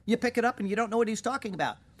all. You pick it up and you don't know what he's talking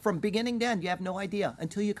about. From beginning to end, you have no idea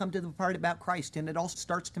until you come to the part about Christ, and it all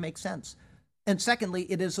starts to make sense. And secondly,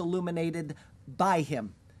 it is illuminated by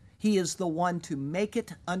him. He is the one to make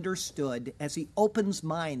it understood as he opens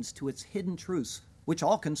minds to its hidden truths, which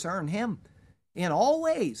all concern him. In all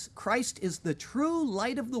ways, Christ is the true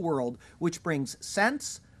light of the world, which brings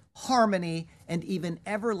sense, harmony, and even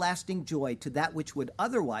everlasting joy to that which would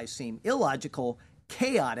otherwise seem illogical,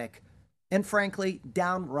 chaotic, and frankly,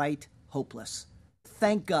 downright hopeless.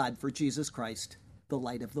 Thank God for Jesus Christ, the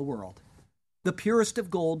light of the world. The purest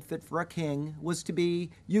of gold fit for a king was to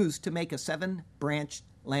be used to make a 7-branched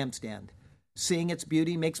lampstand. Seeing its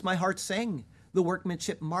beauty makes my heart sing. The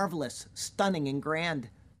workmanship marvelous, stunning, and grand.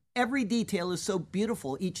 Every detail is so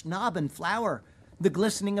beautiful, each knob and flower. The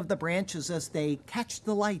glistening of the branches as they catch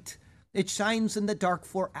the light. It shines in the dark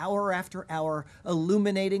for hour after hour,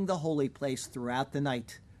 illuminating the holy place throughout the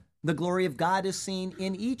night. The glory of God is seen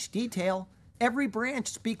in each detail. Every branch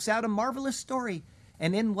speaks out a marvelous story,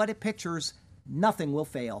 and in what it pictures, nothing will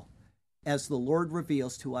fail, as the Lord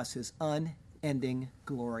reveals to us his unending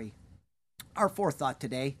glory. Our fourth thought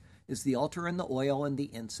today is the altar and the oil and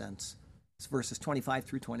the incense. It's verses 25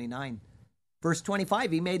 through 29. Verse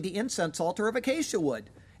 25, he made the incense altar of acacia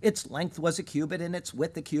wood, Its length was a cubit, and its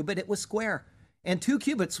width a cubit. It was square, and 2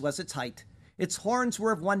 cubits was its height. Its horns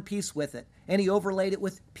were of one piece with it, and he overlaid it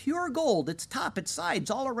with pure gold, its top, its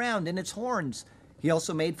sides, all around, and its horns. He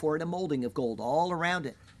also made for it a molding of gold all around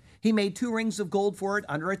it. He made 2 rings of gold for it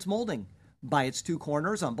under its molding, by its 2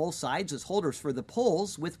 corners on both sides as holders for the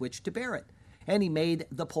poles with which to bear it. And he made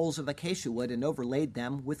the poles of acacia wood and overlaid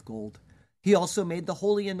them with gold. He also made the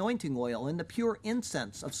holy anointing oil and the pure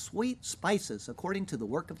incense of sweet spices according to the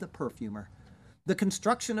work of the perfumer. The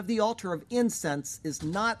construction of the altar of incense is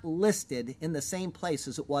not listed in the same place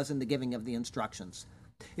as it was in the giving of the instructions.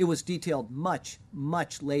 It was detailed much,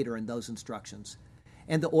 much later in those instructions.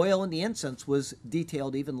 And the oil and the incense was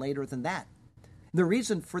detailed even later than that. The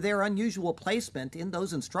reason for their unusual placement in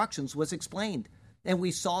those instructions was explained, and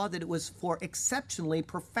we saw that it was for exceptionally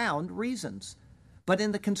profound reasons. But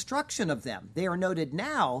in the construction of them, they are noted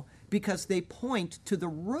now because they point to the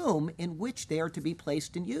room in which they are to be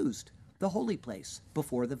placed and used, the holy place,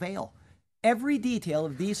 before the veil. Every detail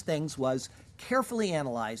of these things was carefully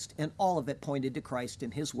analyzed, and all of it pointed to Christ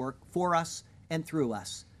and his work for us and through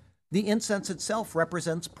us. The incense itself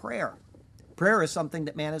represents prayer. Prayer is something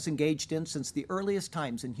that man has engaged in since the earliest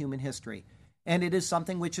times in human history, and it is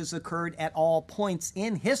something which has occurred at all points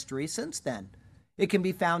in history since then. It can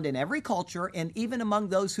be found in every culture and even among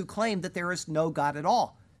those who claim that there is no God at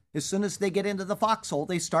all. As soon as they get into the foxhole,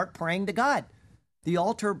 they start praying to God. The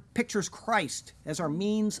altar pictures Christ as our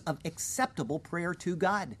means of acceptable prayer to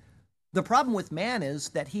God. The problem with man is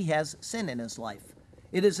that he has sin in his life.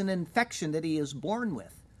 It is an infection that he is born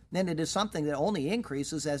with, and it is something that only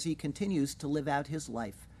increases as he continues to live out his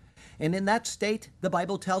life. And in that state, the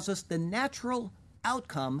Bible tells us the natural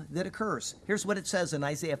outcome that occurs. Here's what it says in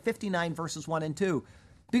Isaiah 59, verses 1 and 2.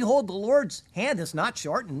 Behold, the Lord's hand is not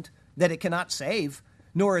shortened, that it cannot save,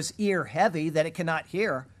 nor his ear heavy, that it cannot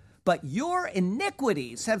hear. But your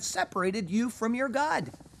iniquities have separated you from your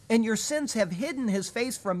God, and your sins have hidden his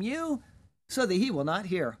face from you, so that he will not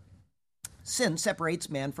hear. Sin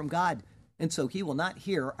separates man from God, and so he will not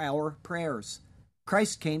hear our prayers.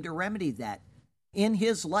 Christ came to remedy that. In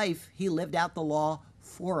his life, he lived out the law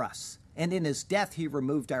for us, and in his death, he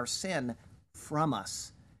removed our sin from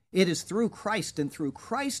us. It is through Christ and through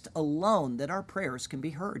Christ alone that our prayers can be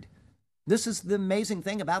heard. This is the amazing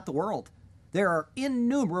thing about the world. There are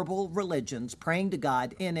innumerable religions praying to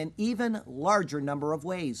God in an even larger number of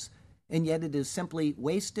ways, and yet it is simply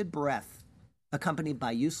wasted breath accompanied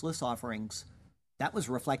by useless offerings. That was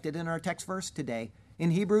reflected in our text verse today.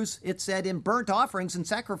 In Hebrews, it said, in burnt offerings and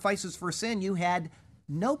sacrifices for sin, you had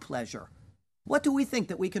no pleasure. What do we think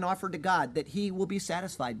that we can offer to God that he will be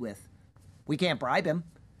satisfied with? We can't bribe him.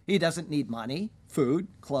 He doesn't need money, food,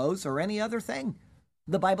 clothes, or any other thing.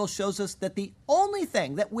 The Bible shows us that the only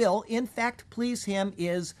thing that will, in fact, please him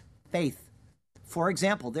is faith. For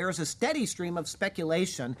example, there is a steady stream of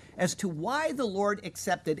speculation as to why the Lord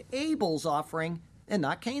accepted Abel's offering and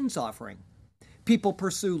not Cain's offering. People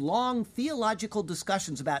pursue long theological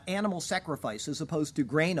discussions about animal sacrifice as opposed to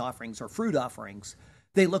grain offerings or fruit offerings.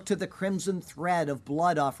 They look to the crimson thread of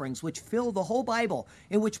blood offerings which fill the whole Bible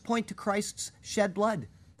and which point to Christ's shed blood.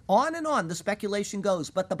 On and on the speculation goes,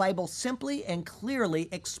 but the Bible simply and clearly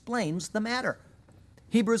explains the matter.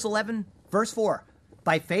 Hebrews 11, verse 4.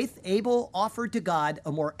 By faith, Abel offered to God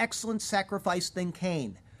a more excellent sacrifice than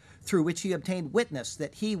Cain, through which he obtained witness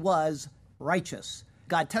that he was righteous,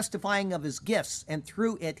 God testifying of his gifts, and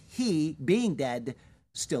through it he, being dead,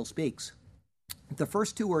 still speaks. The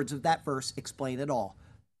first 2 words of that verse explain it all.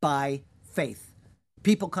 By faith.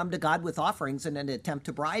 People come to God with offerings in an attempt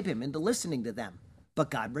to bribe him into listening to them. But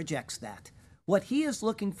God rejects that. What he is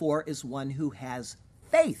looking for is one who has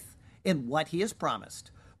faith in what he has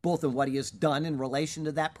promised, both in what he has done in relation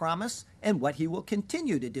to that promise and what he will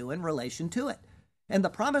continue to do in relation to it. And the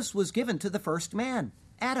promise was given to the first man,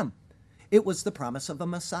 Adam. It was the promise of a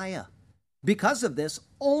Messiah. Because of this,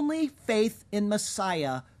 only faith in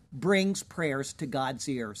Messiah brings prayers to God's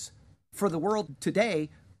ears. For the world today,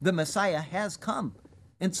 the Messiah has come.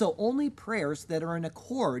 And so only prayers that are in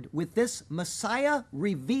accord with this Messiah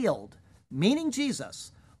revealed, meaning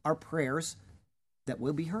Jesus, are prayers that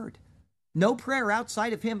will be heard. No prayer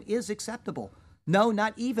outside of him is acceptable. No,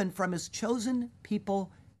 not even from his chosen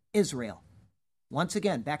people, Israel. Once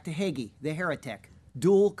again, back to Hagee, the heretic,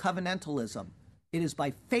 dual covenantalism. It is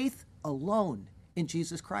by faith alone in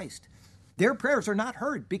Jesus Christ. Their prayers are not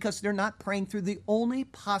heard because they're not praying through the only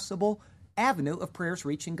possible avenue of prayers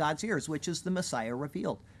reaching God's ears, which is the Messiah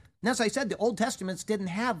revealed. And as I said, the Old Testaments didn't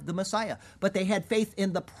have the Messiah, but they had faith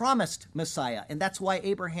in the promised Messiah. And that's why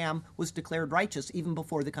Abraham was declared righteous even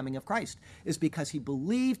before the coming of Christ, is because he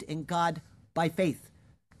believed in God by faith.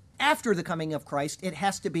 after the coming of Christ, it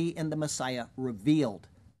has to be in the Messiah revealed.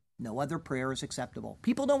 No other prayer is acceptable.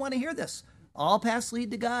 People don't want to hear this. All paths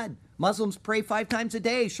lead to God. Muslims pray 5 times a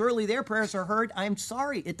day. Surely their prayers are heard. I'm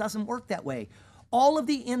sorry, it doesn't work that way. All of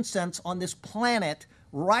the incense on this planet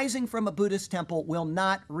rising from a Buddhist temple will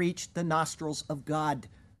not reach the nostrils of God.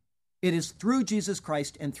 It is through Jesus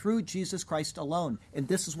Christ and through Jesus Christ alone. And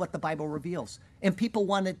this is what the Bible reveals. And people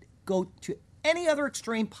want to go to any other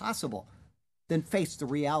extreme possible than face the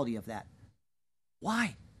reality of that.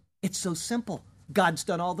 Why? It's so simple. God's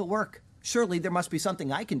done all the work. Surely there must be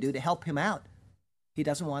something I can do to help him out. He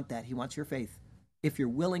doesn't want that. He wants your faith. If you're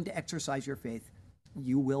willing to exercise your faith,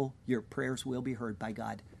 your prayers will be heard by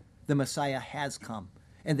God. The Messiah has come,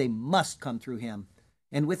 and they must come through him.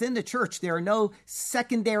 And within the church, there are no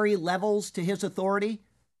secondary levels to his authority.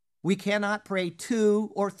 We cannot pray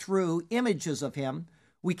to or through images of him.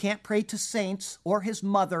 We can't pray to saints or his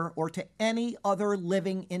mother or to any other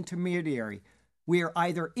living intermediary. We are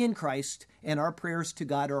either in Christ, and our prayers to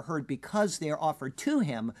God are heard because they are offered to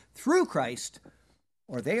him through Christ,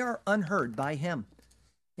 or they are unheard by him.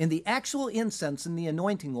 In the actual incense and the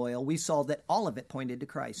anointing oil, we saw that all of it pointed to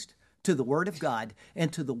Christ, to the Word of God,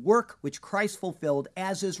 and to the work which Christ fulfilled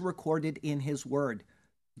as is recorded in his Word.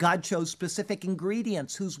 God chose specific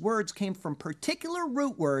ingredients whose words came from particular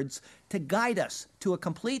root words to guide us to a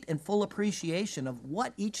complete and full appreciation of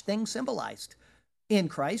what each thing symbolized. In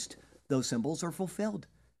Christ, those symbols are fulfilled.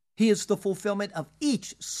 He is the fulfillment of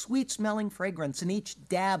each sweet-smelling fragrance and each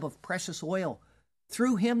dab of precious oil.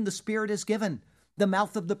 Through him the Spirit is given. The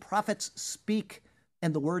mouth of the prophets speak,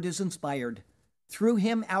 and the word is inspired. Through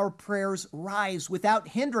him our prayers rise without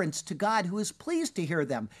hindrance to God, who is pleased to hear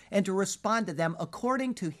them and to respond to them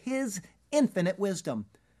according to his infinite wisdom.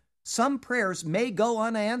 Some prayers may go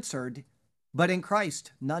unanswered, but in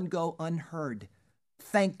Christ none go unheard.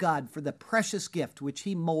 Thank God for the precious gift which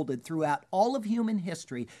he molded throughout all of human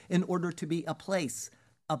history in order to be a place,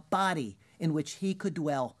 a body in which he could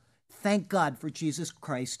dwell. Thank God for Jesus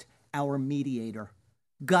Christ, our mediator.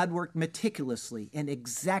 God worked meticulously and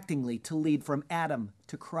exactingly to lead from Adam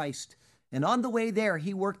to Christ. And on the way there,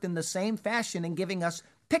 he worked in the same fashion in giving us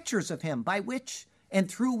pictures of him by which and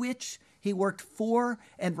through which he worked for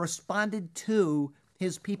and responded to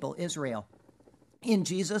his people, Israel. In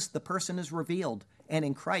Jesus, the person is revealed, and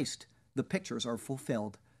in Christ, the pictures are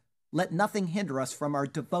fulfilled. Let nothing hinder us from our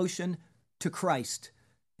devotion to Christ,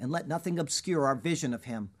 and let nothing obscure our vision of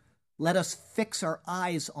him. Let us fix our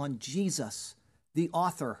eyes on Jesus, the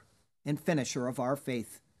author and finisher of our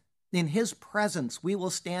faith. In his presence, we will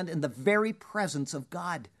stand in the very presence of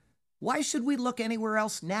God. Why should we look anywhere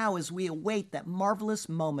else now as we await that marvelous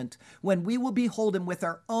moment when we will behold him with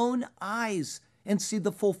our own eyes and see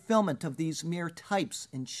the fulfillment of these mere types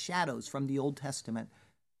and shadows from the Old Testament?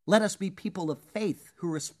 Let us be people of faith who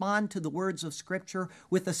respond to the words of Scripture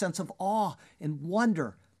with a sense of awe and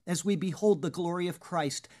wonder as we behold the glory of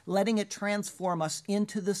Christ, letting it transform us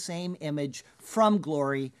into the same image from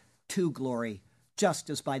glory to glory, just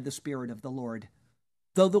as by the Spirit of the Lord.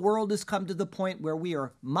 Though the world has come to the point where we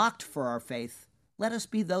are mocked for our faith, let us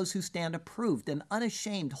be those who stand approved and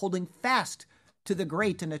unashamed, holding fast to the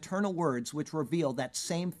great and eternal words which reveal that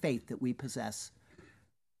same faith that we possess.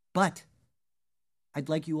 But I'd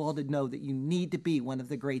like you all to know that you need to be one of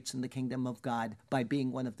the greats in the kingdom of God by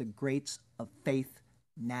being one of the greats of faith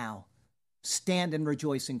now. Stand and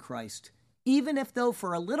rejoice in Christ. Even if, though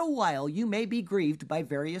for a little while you may be grieved by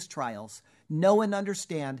various trials, know and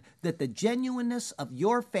understand that the genuineness of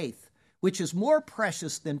your faith, which is more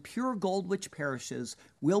precious than pure gold which perishes,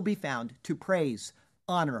 will be found to praise,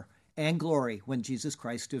 honor, and glory when Jesus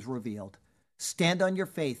Christ is revealed. Stand on your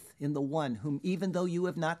faith in the one whom, even though you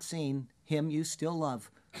have not seen, him you still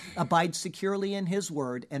love. Abide securely in his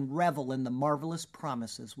word and revel in the marvelous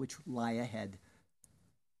promises which lie ahead.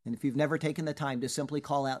 And if you've never taken the time to simply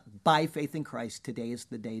call out, by faith in Christ, today is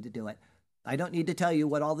the day to do it. I don't need to tell you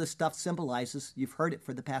what all this stuff symbolizes. You've heard it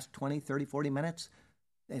for the past 20, 30, 40 minutes.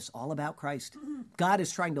 It's all about Christ. God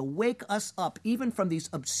is trying to wake us up, even from these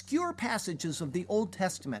obscure passages of the Old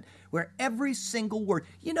Testament, where every single word,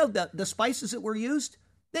 the spices that were used,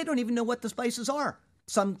 they don't even know what the spices are.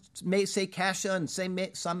 Some may say cassia and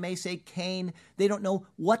some may say cane. They don't know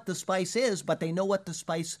what the spice is, but they know what the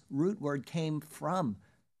spice root word came from.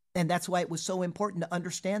 And that's why it was so important to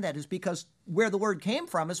understand that, is because where the word came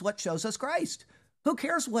from is what shows us Christ. Who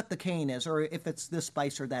cares what the cane is or if it's this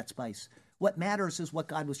spice or that spice? What matters is what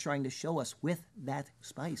God was trying to show us with that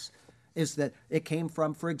spice, is that it came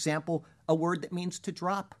from, for example, a word that means to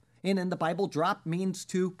drop. And in the Bible, drop means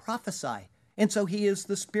to prophesy. And so he is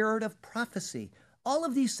the spirit of prophecy. All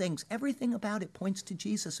of these things, everything about it points to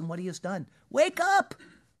Jesus and what he has done. Wake up!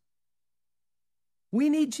 We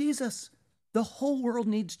need Jesus. The whole world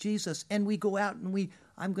needs Jesus. And we go out and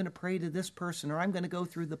I'm going to pray to this person, or I'm going to go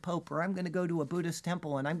through the Pope, or I'm going to go to a Buddhist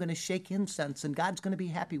temple, and I'm going to shake incense, and God's going to be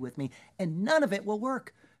happy with me. And none of it will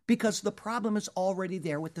work because the problem is already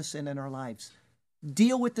there with the sin in our lives.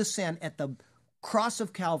 Deal with the sin at the cross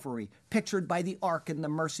of Calvary, pictured by the ark and the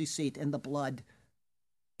mercy seat and the blood,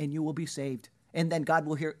 and you will be saved. And then God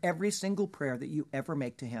will hear every single prayer that you ever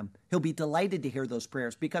make to him. He'll be delighted to hear those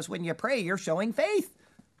prayers because when you pray, you're showing faith.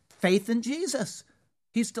 Faith in Jesus.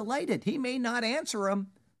 He's delighted. He may not answer them,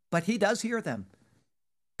 but he does hear them.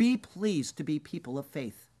 Be pleased to be people of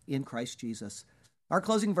faith in Christ Jesus. Our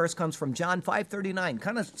closing verse comes from John 5:39.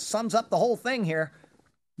 Kind of sums up the whole thing here.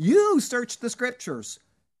 You search the scriptures,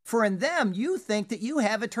 for in them you think that you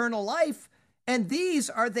have eternal life, and these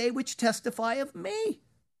are they which testify of me.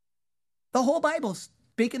 The whole Bible,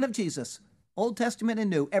 speaking of Jesus, Old Testament and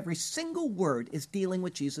New, every single word is dealing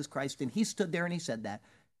with Jesus Christ, and he stood there and he said that.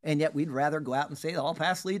 And yet we'd rather go out and say, all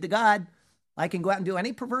paths lead to God. I can go out and do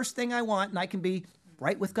any perverse thing I want, and I can be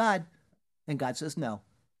right with God. And God says no.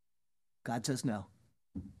 God says no.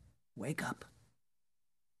 Wake up.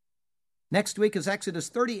 Next week is Exodus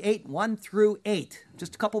 38, 1 through 8.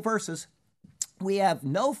 Just a couple verses. We have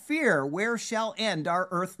no fear where shall end our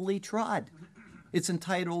earthly trod. It's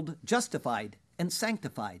entitled Justified and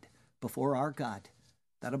Sanctified Before Our God.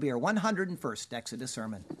 That'll be our 101st Exodus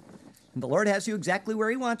sermon. And the Lord has you exactly where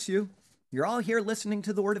he wants you. You're all here listening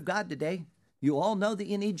to the Word of God today. You all know that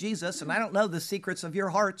you need Jesus, and I don't know the secrets of your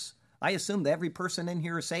hearts. I assume that every person in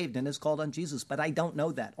here is saved and is called on Jesus, but I don't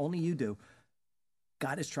know that. Only you do.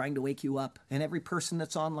 God is trying to wake you up, and every person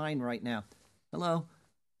that's online right now. Hello?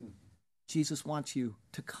 Jesus wants you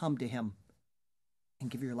to come to him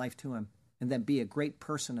and give your life to him, and then be a great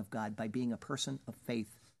person of God by being a person of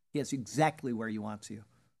faith. He has exactly where he wants you.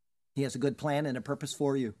 He has a good plan and a purpose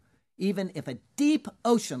for you. Even if a deep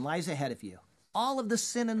ocean lies ahead of you, all of the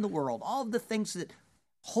sin in the world, all of the things that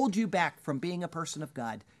hold you back from being a person of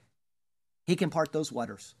God, he can part those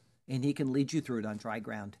waters, and he can lead you through it on dry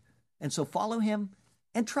ground. And so follow him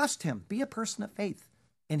and trust him. Be a person of faith,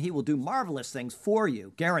 and he will do marvelous things for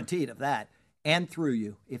you, guaranteed of that, and through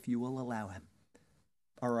you if you will allow him.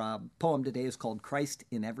 Our poem today is called Christ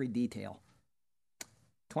in Every Detail.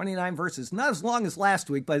 29 verses, not as long as last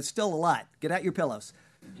week, but it's still a lot. Get out your pillows.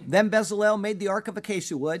 Then Bezalel made the ark of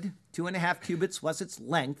acacia wood. 2.5 cubits was its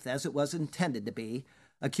length, as it was intended to be.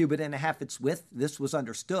 1.5 cubits its width, this was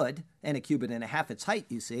understood, and 1.5 cubits its height,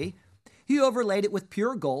 you see. He overlaid it with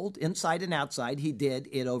pure gold, inside and outside he did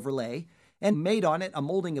it overlay, and made on it a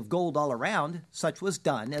molding of gold all around. Such was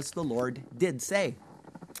done as the Lord did say.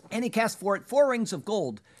 And he cast for it 4 rings of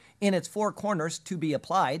gold in its 4 corners to be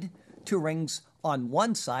applied, 2 rings on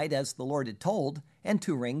one side as the Lord had told, and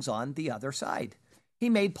 2 rings on the other side. He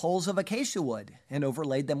made poles of acacia wood and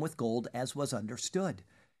overlaid them with gold as was understood.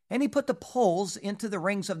 And he put the poles into the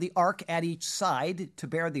rings of the ark at each side to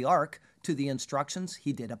bear the ark to the instructions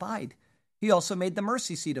he did abide. He also made the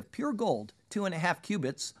mercy seat of pure gold. 2.5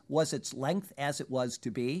 cubits was its length as it was to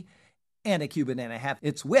be, and 1.5 cubits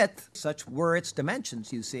its width. Such were its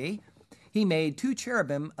dimensions, you see. He made 2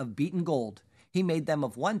 cherubim of beaten gold. He made them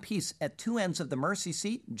of one piece at 2 ends of the mercy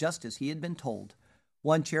seat, just as he had been told.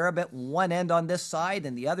 1 cherub at one end on this side,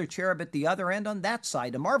 and the other cherub at the other end on that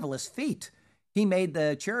side. A marvelous feat. He made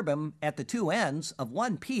the cherubim at the 2 ends of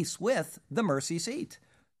one piece with the mercy seat.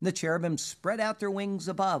 The cherubim spread out their wings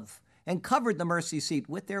above, and covered the mercy seat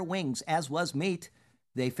with their wings, as was meet.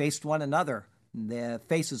 They faced one another. The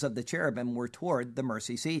faces of the cherubim were toward the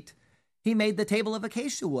mercy seat. He made the table of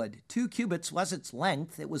acacia wood. 2 cubits was its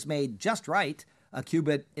length. It was made just right. 1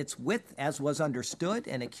 cubit its width, as was understood,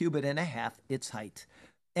 and 1.5 cubits its height.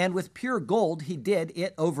 And with pure gold he did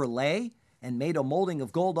it overlay, and made a molding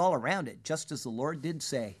of gold all around it, just as the Lord did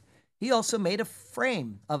say. He also made a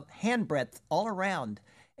frame of handbreadth all around,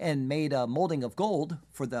 and made a molding of gold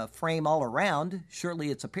for the frame all around. Surely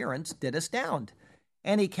its appearance did astound.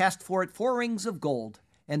 And he cast for it 4 rings of gold,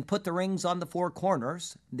 and put the rings on the 4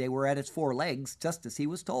 corners. They were at its 4 legs, just as he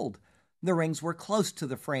was told. The rings were close to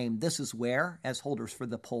the frame. This is where, as holders for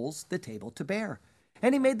the poles, the table to bear.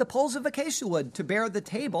 And he made the poles of acacia wood to bear the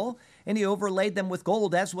table, and he overlaid them with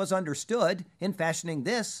gold, as was understood. In fashioning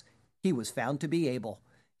this, he was found to be able.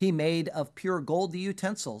 He made of pure gold the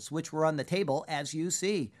utensils, which were on the table, as you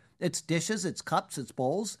see. Its dishes, its cups, its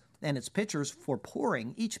bowls, and its pitchers for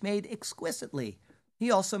pouring, each made exquisitely. He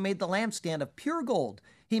also made the lampstand of pure gold.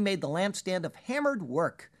 He made the lampstand of hammered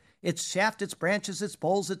work. Its shaft, its branches, its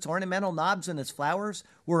bowls, its ornamental knobs, and its flowers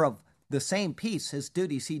were of the same piece. His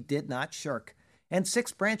duties he did not shirk. And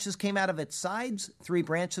 6 branches came out of its sides, 3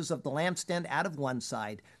 branches of the lampstand out of one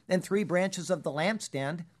side, and 3 branches of the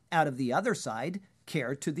lampstand out of the other side,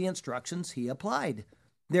 care to the instructions he applied.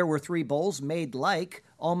 There were 3 bowls made like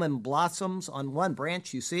almond blossoms on one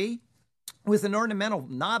branch, you see. With an ornamental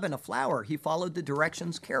knob and a flower, he followed the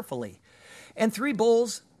directions carefully. And 3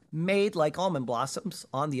 bowls made like almond blossoms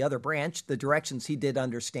on the other branch, the directions he did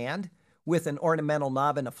understand, with an ornamental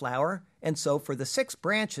knob and a flower, and so for the 6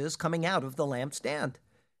 branches coming out of the lampstand.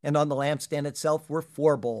 And on the lampstand itself were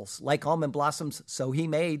 4 bowls, like almond blossoms, so he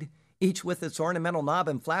made, each with its ornamental knob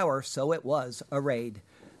and flower, so it was arrayed.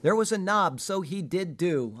 There was a knob, so he did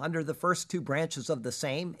do, under the first 2 branches of the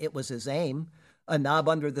same, it was his aim, a knob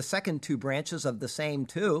under the second 2 branches of the same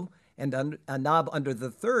too, and a knob under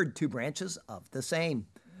the third 2 branches of the same.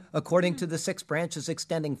 According to the 6 branches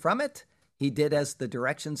extending from it, he did as the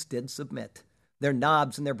directions did submit. Their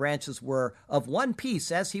knobs and their branches were of one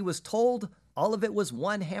piece, as he was told. All of it was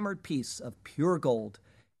one hammered piece of pure gold.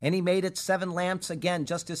 And he made its 7 lamps again,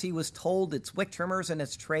 just as he was told, its wick trimmers and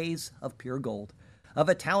its trays of pure gold. Of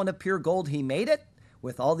a talent of pure gold he made it,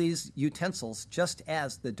 with all these utensils, just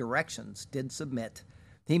as the directions did submit.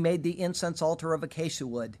 He made the incense altar of acacia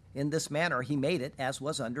wood. In this manner he made it, as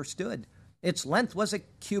was understood. Its length was a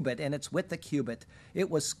cubit, and its width a cubit. It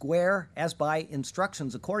was square, as by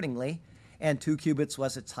instructions accordingly, and 2 cubits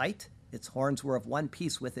was its height. Its horns were of one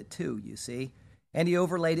piece with it too, you see. And he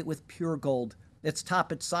overlaid it with pure gold, its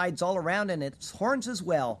top, its sides all around, and its horns as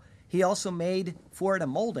well. He also made for it a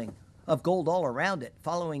molding of gold all around it,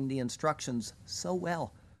 following the instructions so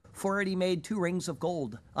well. For it he made 2 rings of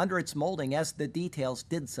gold under its molding, as the details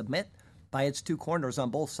did submit, by its 2 corners on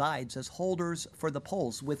both sides, as holders for the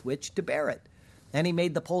poles with which to bear it. And he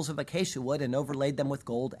made the poles of acacia wood and overlaid them with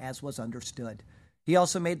gold, as was understood. He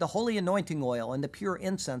also made the holy anointing oil and the pure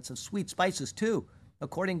incense of sweet spices too,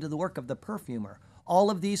 according to the work of the perfumer. All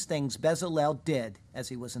of these things Bezalel did as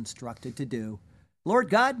he was instructed to do. Lord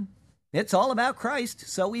God, it's all about Christ,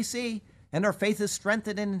 so we see, and our faith is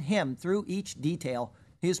strengthened in him through each detail.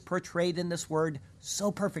 He is portrayed in this word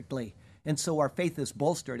so perfectly, and so our faith is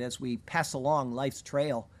bolstered as we pass along life's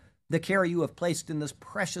trail. The care you have placed in this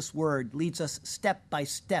precious word leads us step by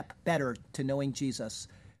step better to knowing Jesus.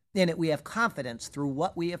 In it we have confidence through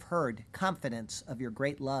what we have heard, confidence of your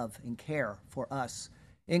great love and care for us.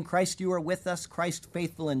 In Christ you are with us, Christ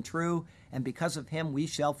faithful and true, and because of him we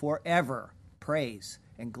shall forever praise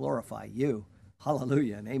and glorify you.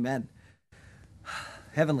 Hallelujah and amen.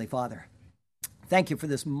 Heavenly Father, thank you for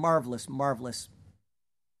this marvelous, marvelous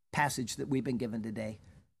passage that we've been given today.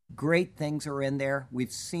 Great things are in there.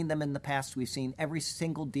 We've seen them in the past. We've seen every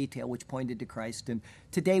single detail which pointed to Christ. And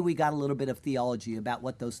today we got a little bit of theology about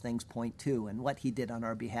what those things point to and what he did on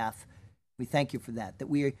our behalf. We thank you for that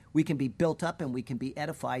we can be built up and we can be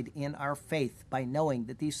edified in our faith by knowing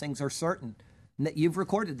that these things are certain and that you've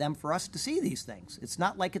recorded them for us to see these things. It's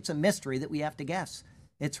not like it's a mystery that we have to guess.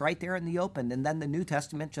 It's right there in the open, and then the New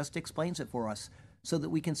Testament just explains it for us so that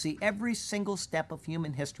we can see every single step of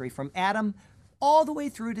human history from Adam all the way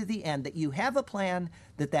through to the end, that you have a plan,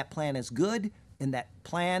 that plan is good, and that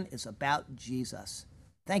plan is about Jesus.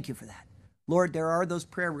 Thank you for that. Lord, there are those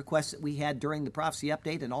prayer requests that we had during the prophecy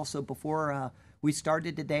update and also before we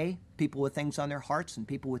started today, people with things on their hearts and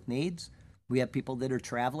people with needs. We have people that are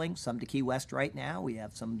traveling, some to Key West right now. We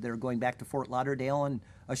have some that are going back to Fort Lauderdale in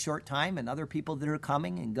a short time, and other people that are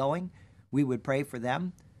coming and going. We would pray for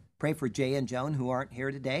them. Pray for Jay and Joan who aren't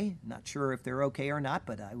here today. Not sure if they're okay or not,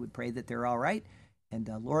 but I would pray that they're all right. And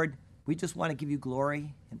Lord, we just want to give you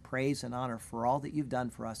glory and praise and honor for all that you've done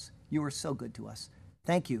for us. You are so good to us.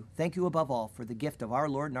 Thank you. Thank you above all for the gift of our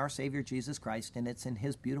Lord and our Savior, Jesus Christ. And it's in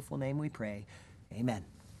his beautiful name we pray. Amen.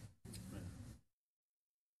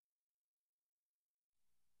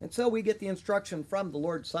 And so we get the instruction from the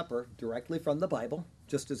Lord's Supper directly from the Bible,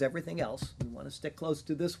 just as everything else. We want to stick close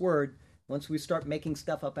to this word. Once we start making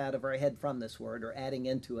stuff up out of our head from this word or adding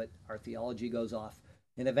into it, our theology goes off.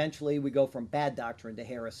 And eventually we go from bad doctrine to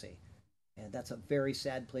heresy. And that's a very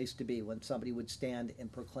sad place to be when somebody would stand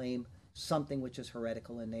and proclaim something which is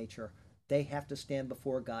heretical in nature. They have to stand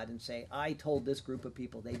before God and say, I told this group of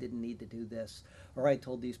people they didn't need to do this, or I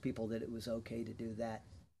told these people that it was okay to do that.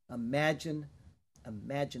 Imagine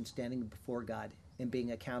standing before God and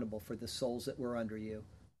being accountable for the souls that were under you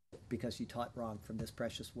because you taught wrong from this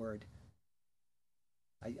precious word.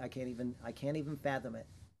 I can't even fathom it.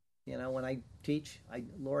 You know, when I teach,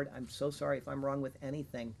 Lord, I'm so sorry if I'm wrong with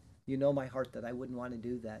anything. You know my heart that I wouldn't want to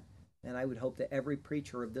do that. And I would hope that every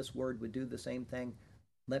preacher of this word would do the same thing.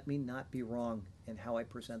 Let me not be wrong in how I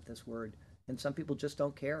present this word. And some people just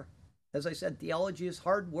don't care. As I said, theology is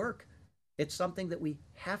hard work. It's something that we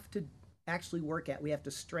have to actually work at. We have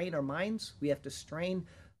to strain our minds. We have to strain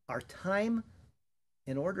our time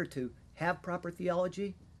in order to have proper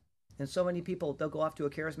theology. And so many people, they'll go off to a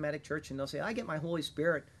charismatic church and they'll say, I get my Holy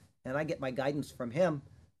Spirit and I get my guidance from him.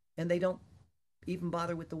 And they don't even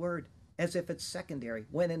bother with the word, as if it's secondary,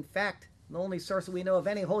 when in fact, the only source we know of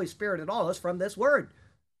any Holy Spirit at all is from this word.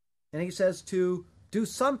 And he says to do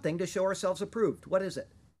something to show ourselves approved. What is it?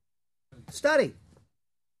 Study.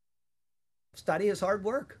 Study is hard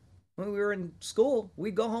work. When we were in school,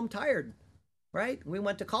 we'd go home tired, right? We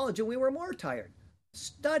went to college and we were more tired.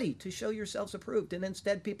 Study to show yourselves approved. And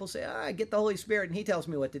instead people say, I get the Holy Spirit and he tells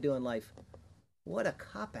me what to do in life. What a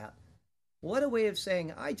cop-out. What a way of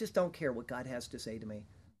saying, I just don't care what God has to say to me.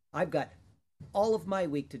 I've got all of my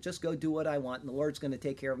week to just go do what I want, and the Lord's going to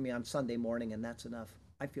take care of me on Sunday morning, and that's enough.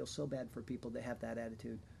 I feel so bad for people that have that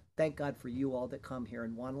attitude. Thank God for you all that come here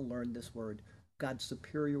and want to learn this word, God's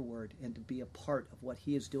superior word, and to be a part of what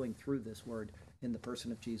he is doing through this word in the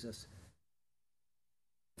person of Jesus.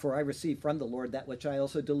 For I received from the Lord that which I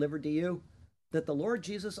also delivered to you, that the Lord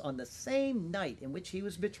Jesus, on the same night in which he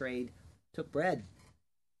was betrayed, took bread,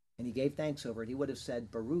 and he gave thanks over it. He would have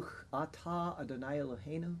said, Baruch atah Adonai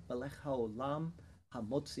Eloheinu melech haolam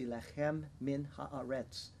hamotzi lechem min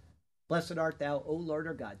haaretz. Blessed art thou, O Lord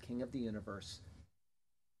our God, King of the universe,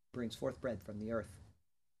 brings forth bread from the earth.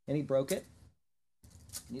 And he broke it,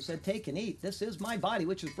 and he said, take and eat. This is my body,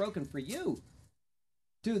 which is broken for you.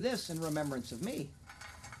 Do this in remembrance of me.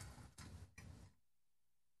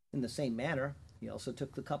 In the same manner, he also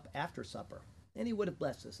took the cup after supper, and he would have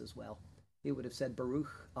blessed this as well. He would have said, Baruch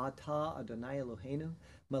atah Adonai Eloheinu,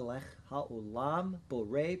 melech ha'olam,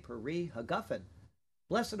 borei peri hagafen.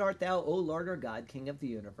 Blessed art thou, O Lord our God, King of the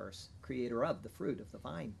universe, creator of the fruit of the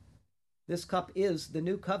vine. This cup is the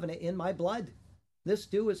new covenant in my blood. This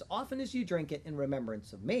do as often as you drink it in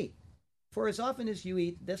remembrance of me. For as often as you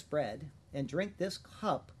eat this bread and drink this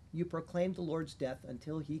cup, you proclaim the Lord's death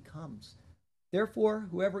until he comes. Therefore,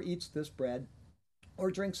 whoever eats this bread or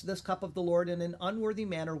drinks this cup of the Lord in an unworthy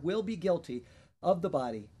manner will be guilty of the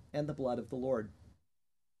body and the blood of the Lord.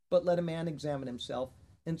 But let a man examine himself,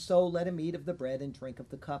 and so let him eat of the bread and drink of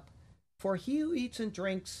the cup. For he who eats and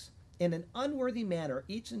drinks in an unworthy manner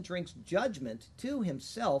eats and drinks judgment to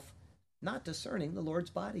himself, not discerning the Lord's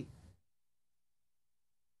body.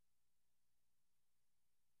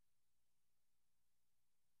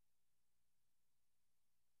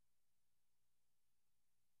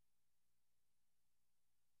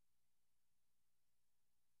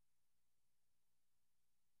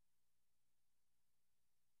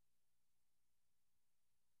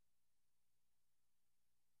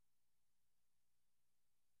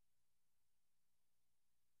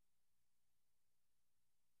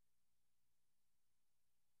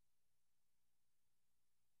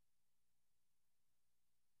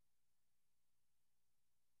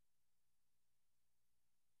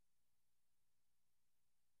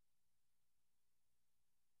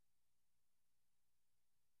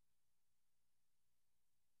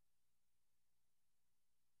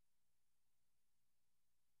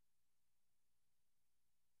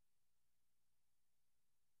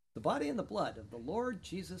 The body and the blood of the Lord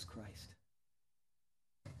Jesus Christ.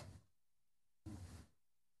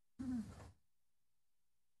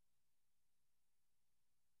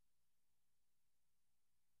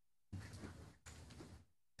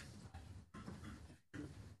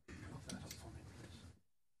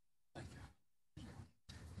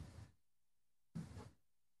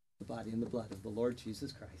 The body and the blood of the Lord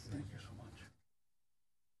Jesus Christ. Thank you so much.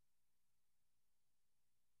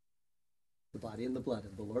 The body and the blood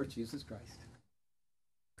of the Lord Jesus Christ.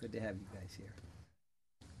 Good to have you guys here.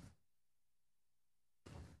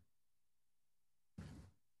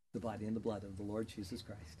 The body and the blood of the Lord Jesus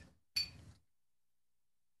Christ.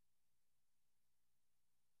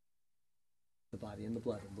 The body and the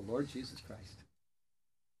blood of the Lord Jesus Christ.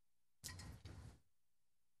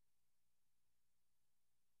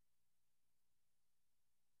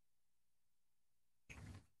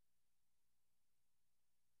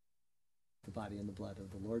 The body and the blood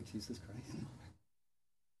of the Lord Jesus Christ.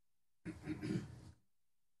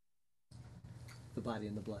 The body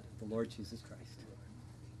and the blood of the Lord Jesus Christ.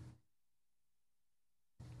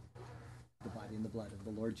 The body and the blood of the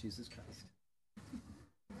Lord Jesus Christ.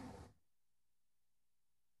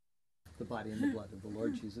 The body and the blood of the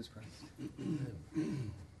Lord Jesus Christ.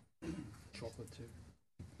 Chocolate too.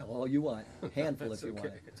 All you want. A handful if you okay.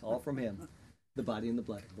 want it. It's all from him. The body and the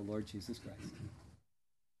blood of the Lord Jesus Christ.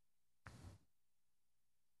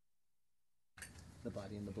 The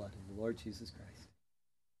body and the blood of the Lord Jesus Christ.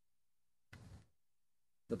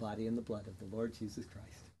 The body and the blood of the Lord Jesus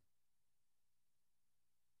Christ.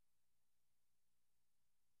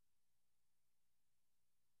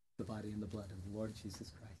 The body and the blood of the Lord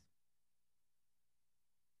Jesus Christ.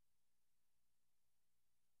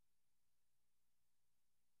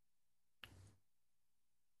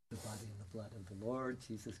 The body and the blood of the Lord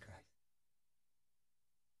Jesus Christ.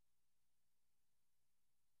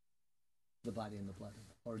 The body and the blood of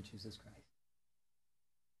the Lord Jesus Christ.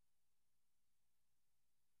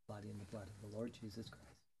 The body and the blood of the Lord Jesus Christ.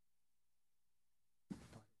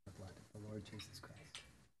 The body and the blood of the Lord Jesus Christ.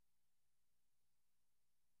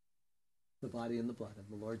 The body and the blood of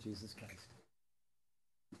the Lord Jesus Christ.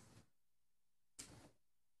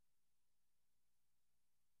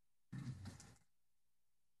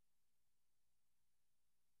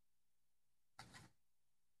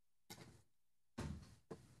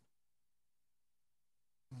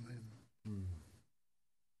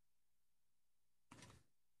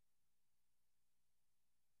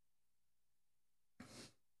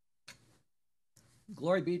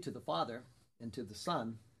 Glory be to the Father, and to the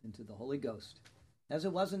Son, and to the Holy Ghost, as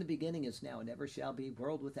it was in the beginning, is now, and ever shall be,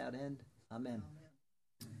 world without end. Amen.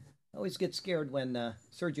 I always get scared when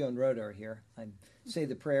Sergio and Rhoda are here. I say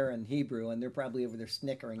the prayer in Hebrew, and they're probably over there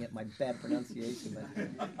snickering at my bad pronunciation.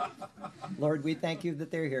 But Lord, we thank you that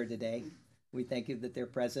they're here today. We thank you that they're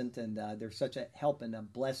present, and they're such a help and a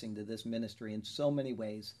blessing to this ministry in so many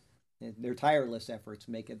ways. Their tireless efforts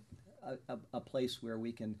make it a place where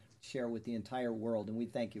we can share with the entire world, and we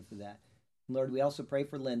thank you for that. Lord, we also pray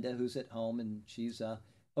for Linda, who's at home, and she's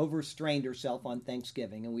overstrained herself on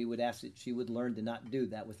Thanksgiving, and we would ask that she would learn to not do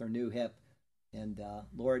that with her new hip. And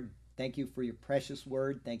Lord, thank you for your precious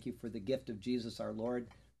word. Thank you for the gift of Jesus our Lord.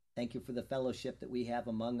 Thank you for the fellowship that we have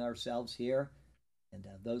among ourselves here, and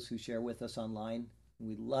those who share with us online.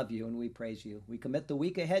 We love you and we praise you. We commit the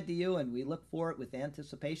week ahead to you, and we look for it with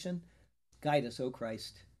anticipation. Guide us, O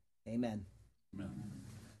Christ. Amen. Amen.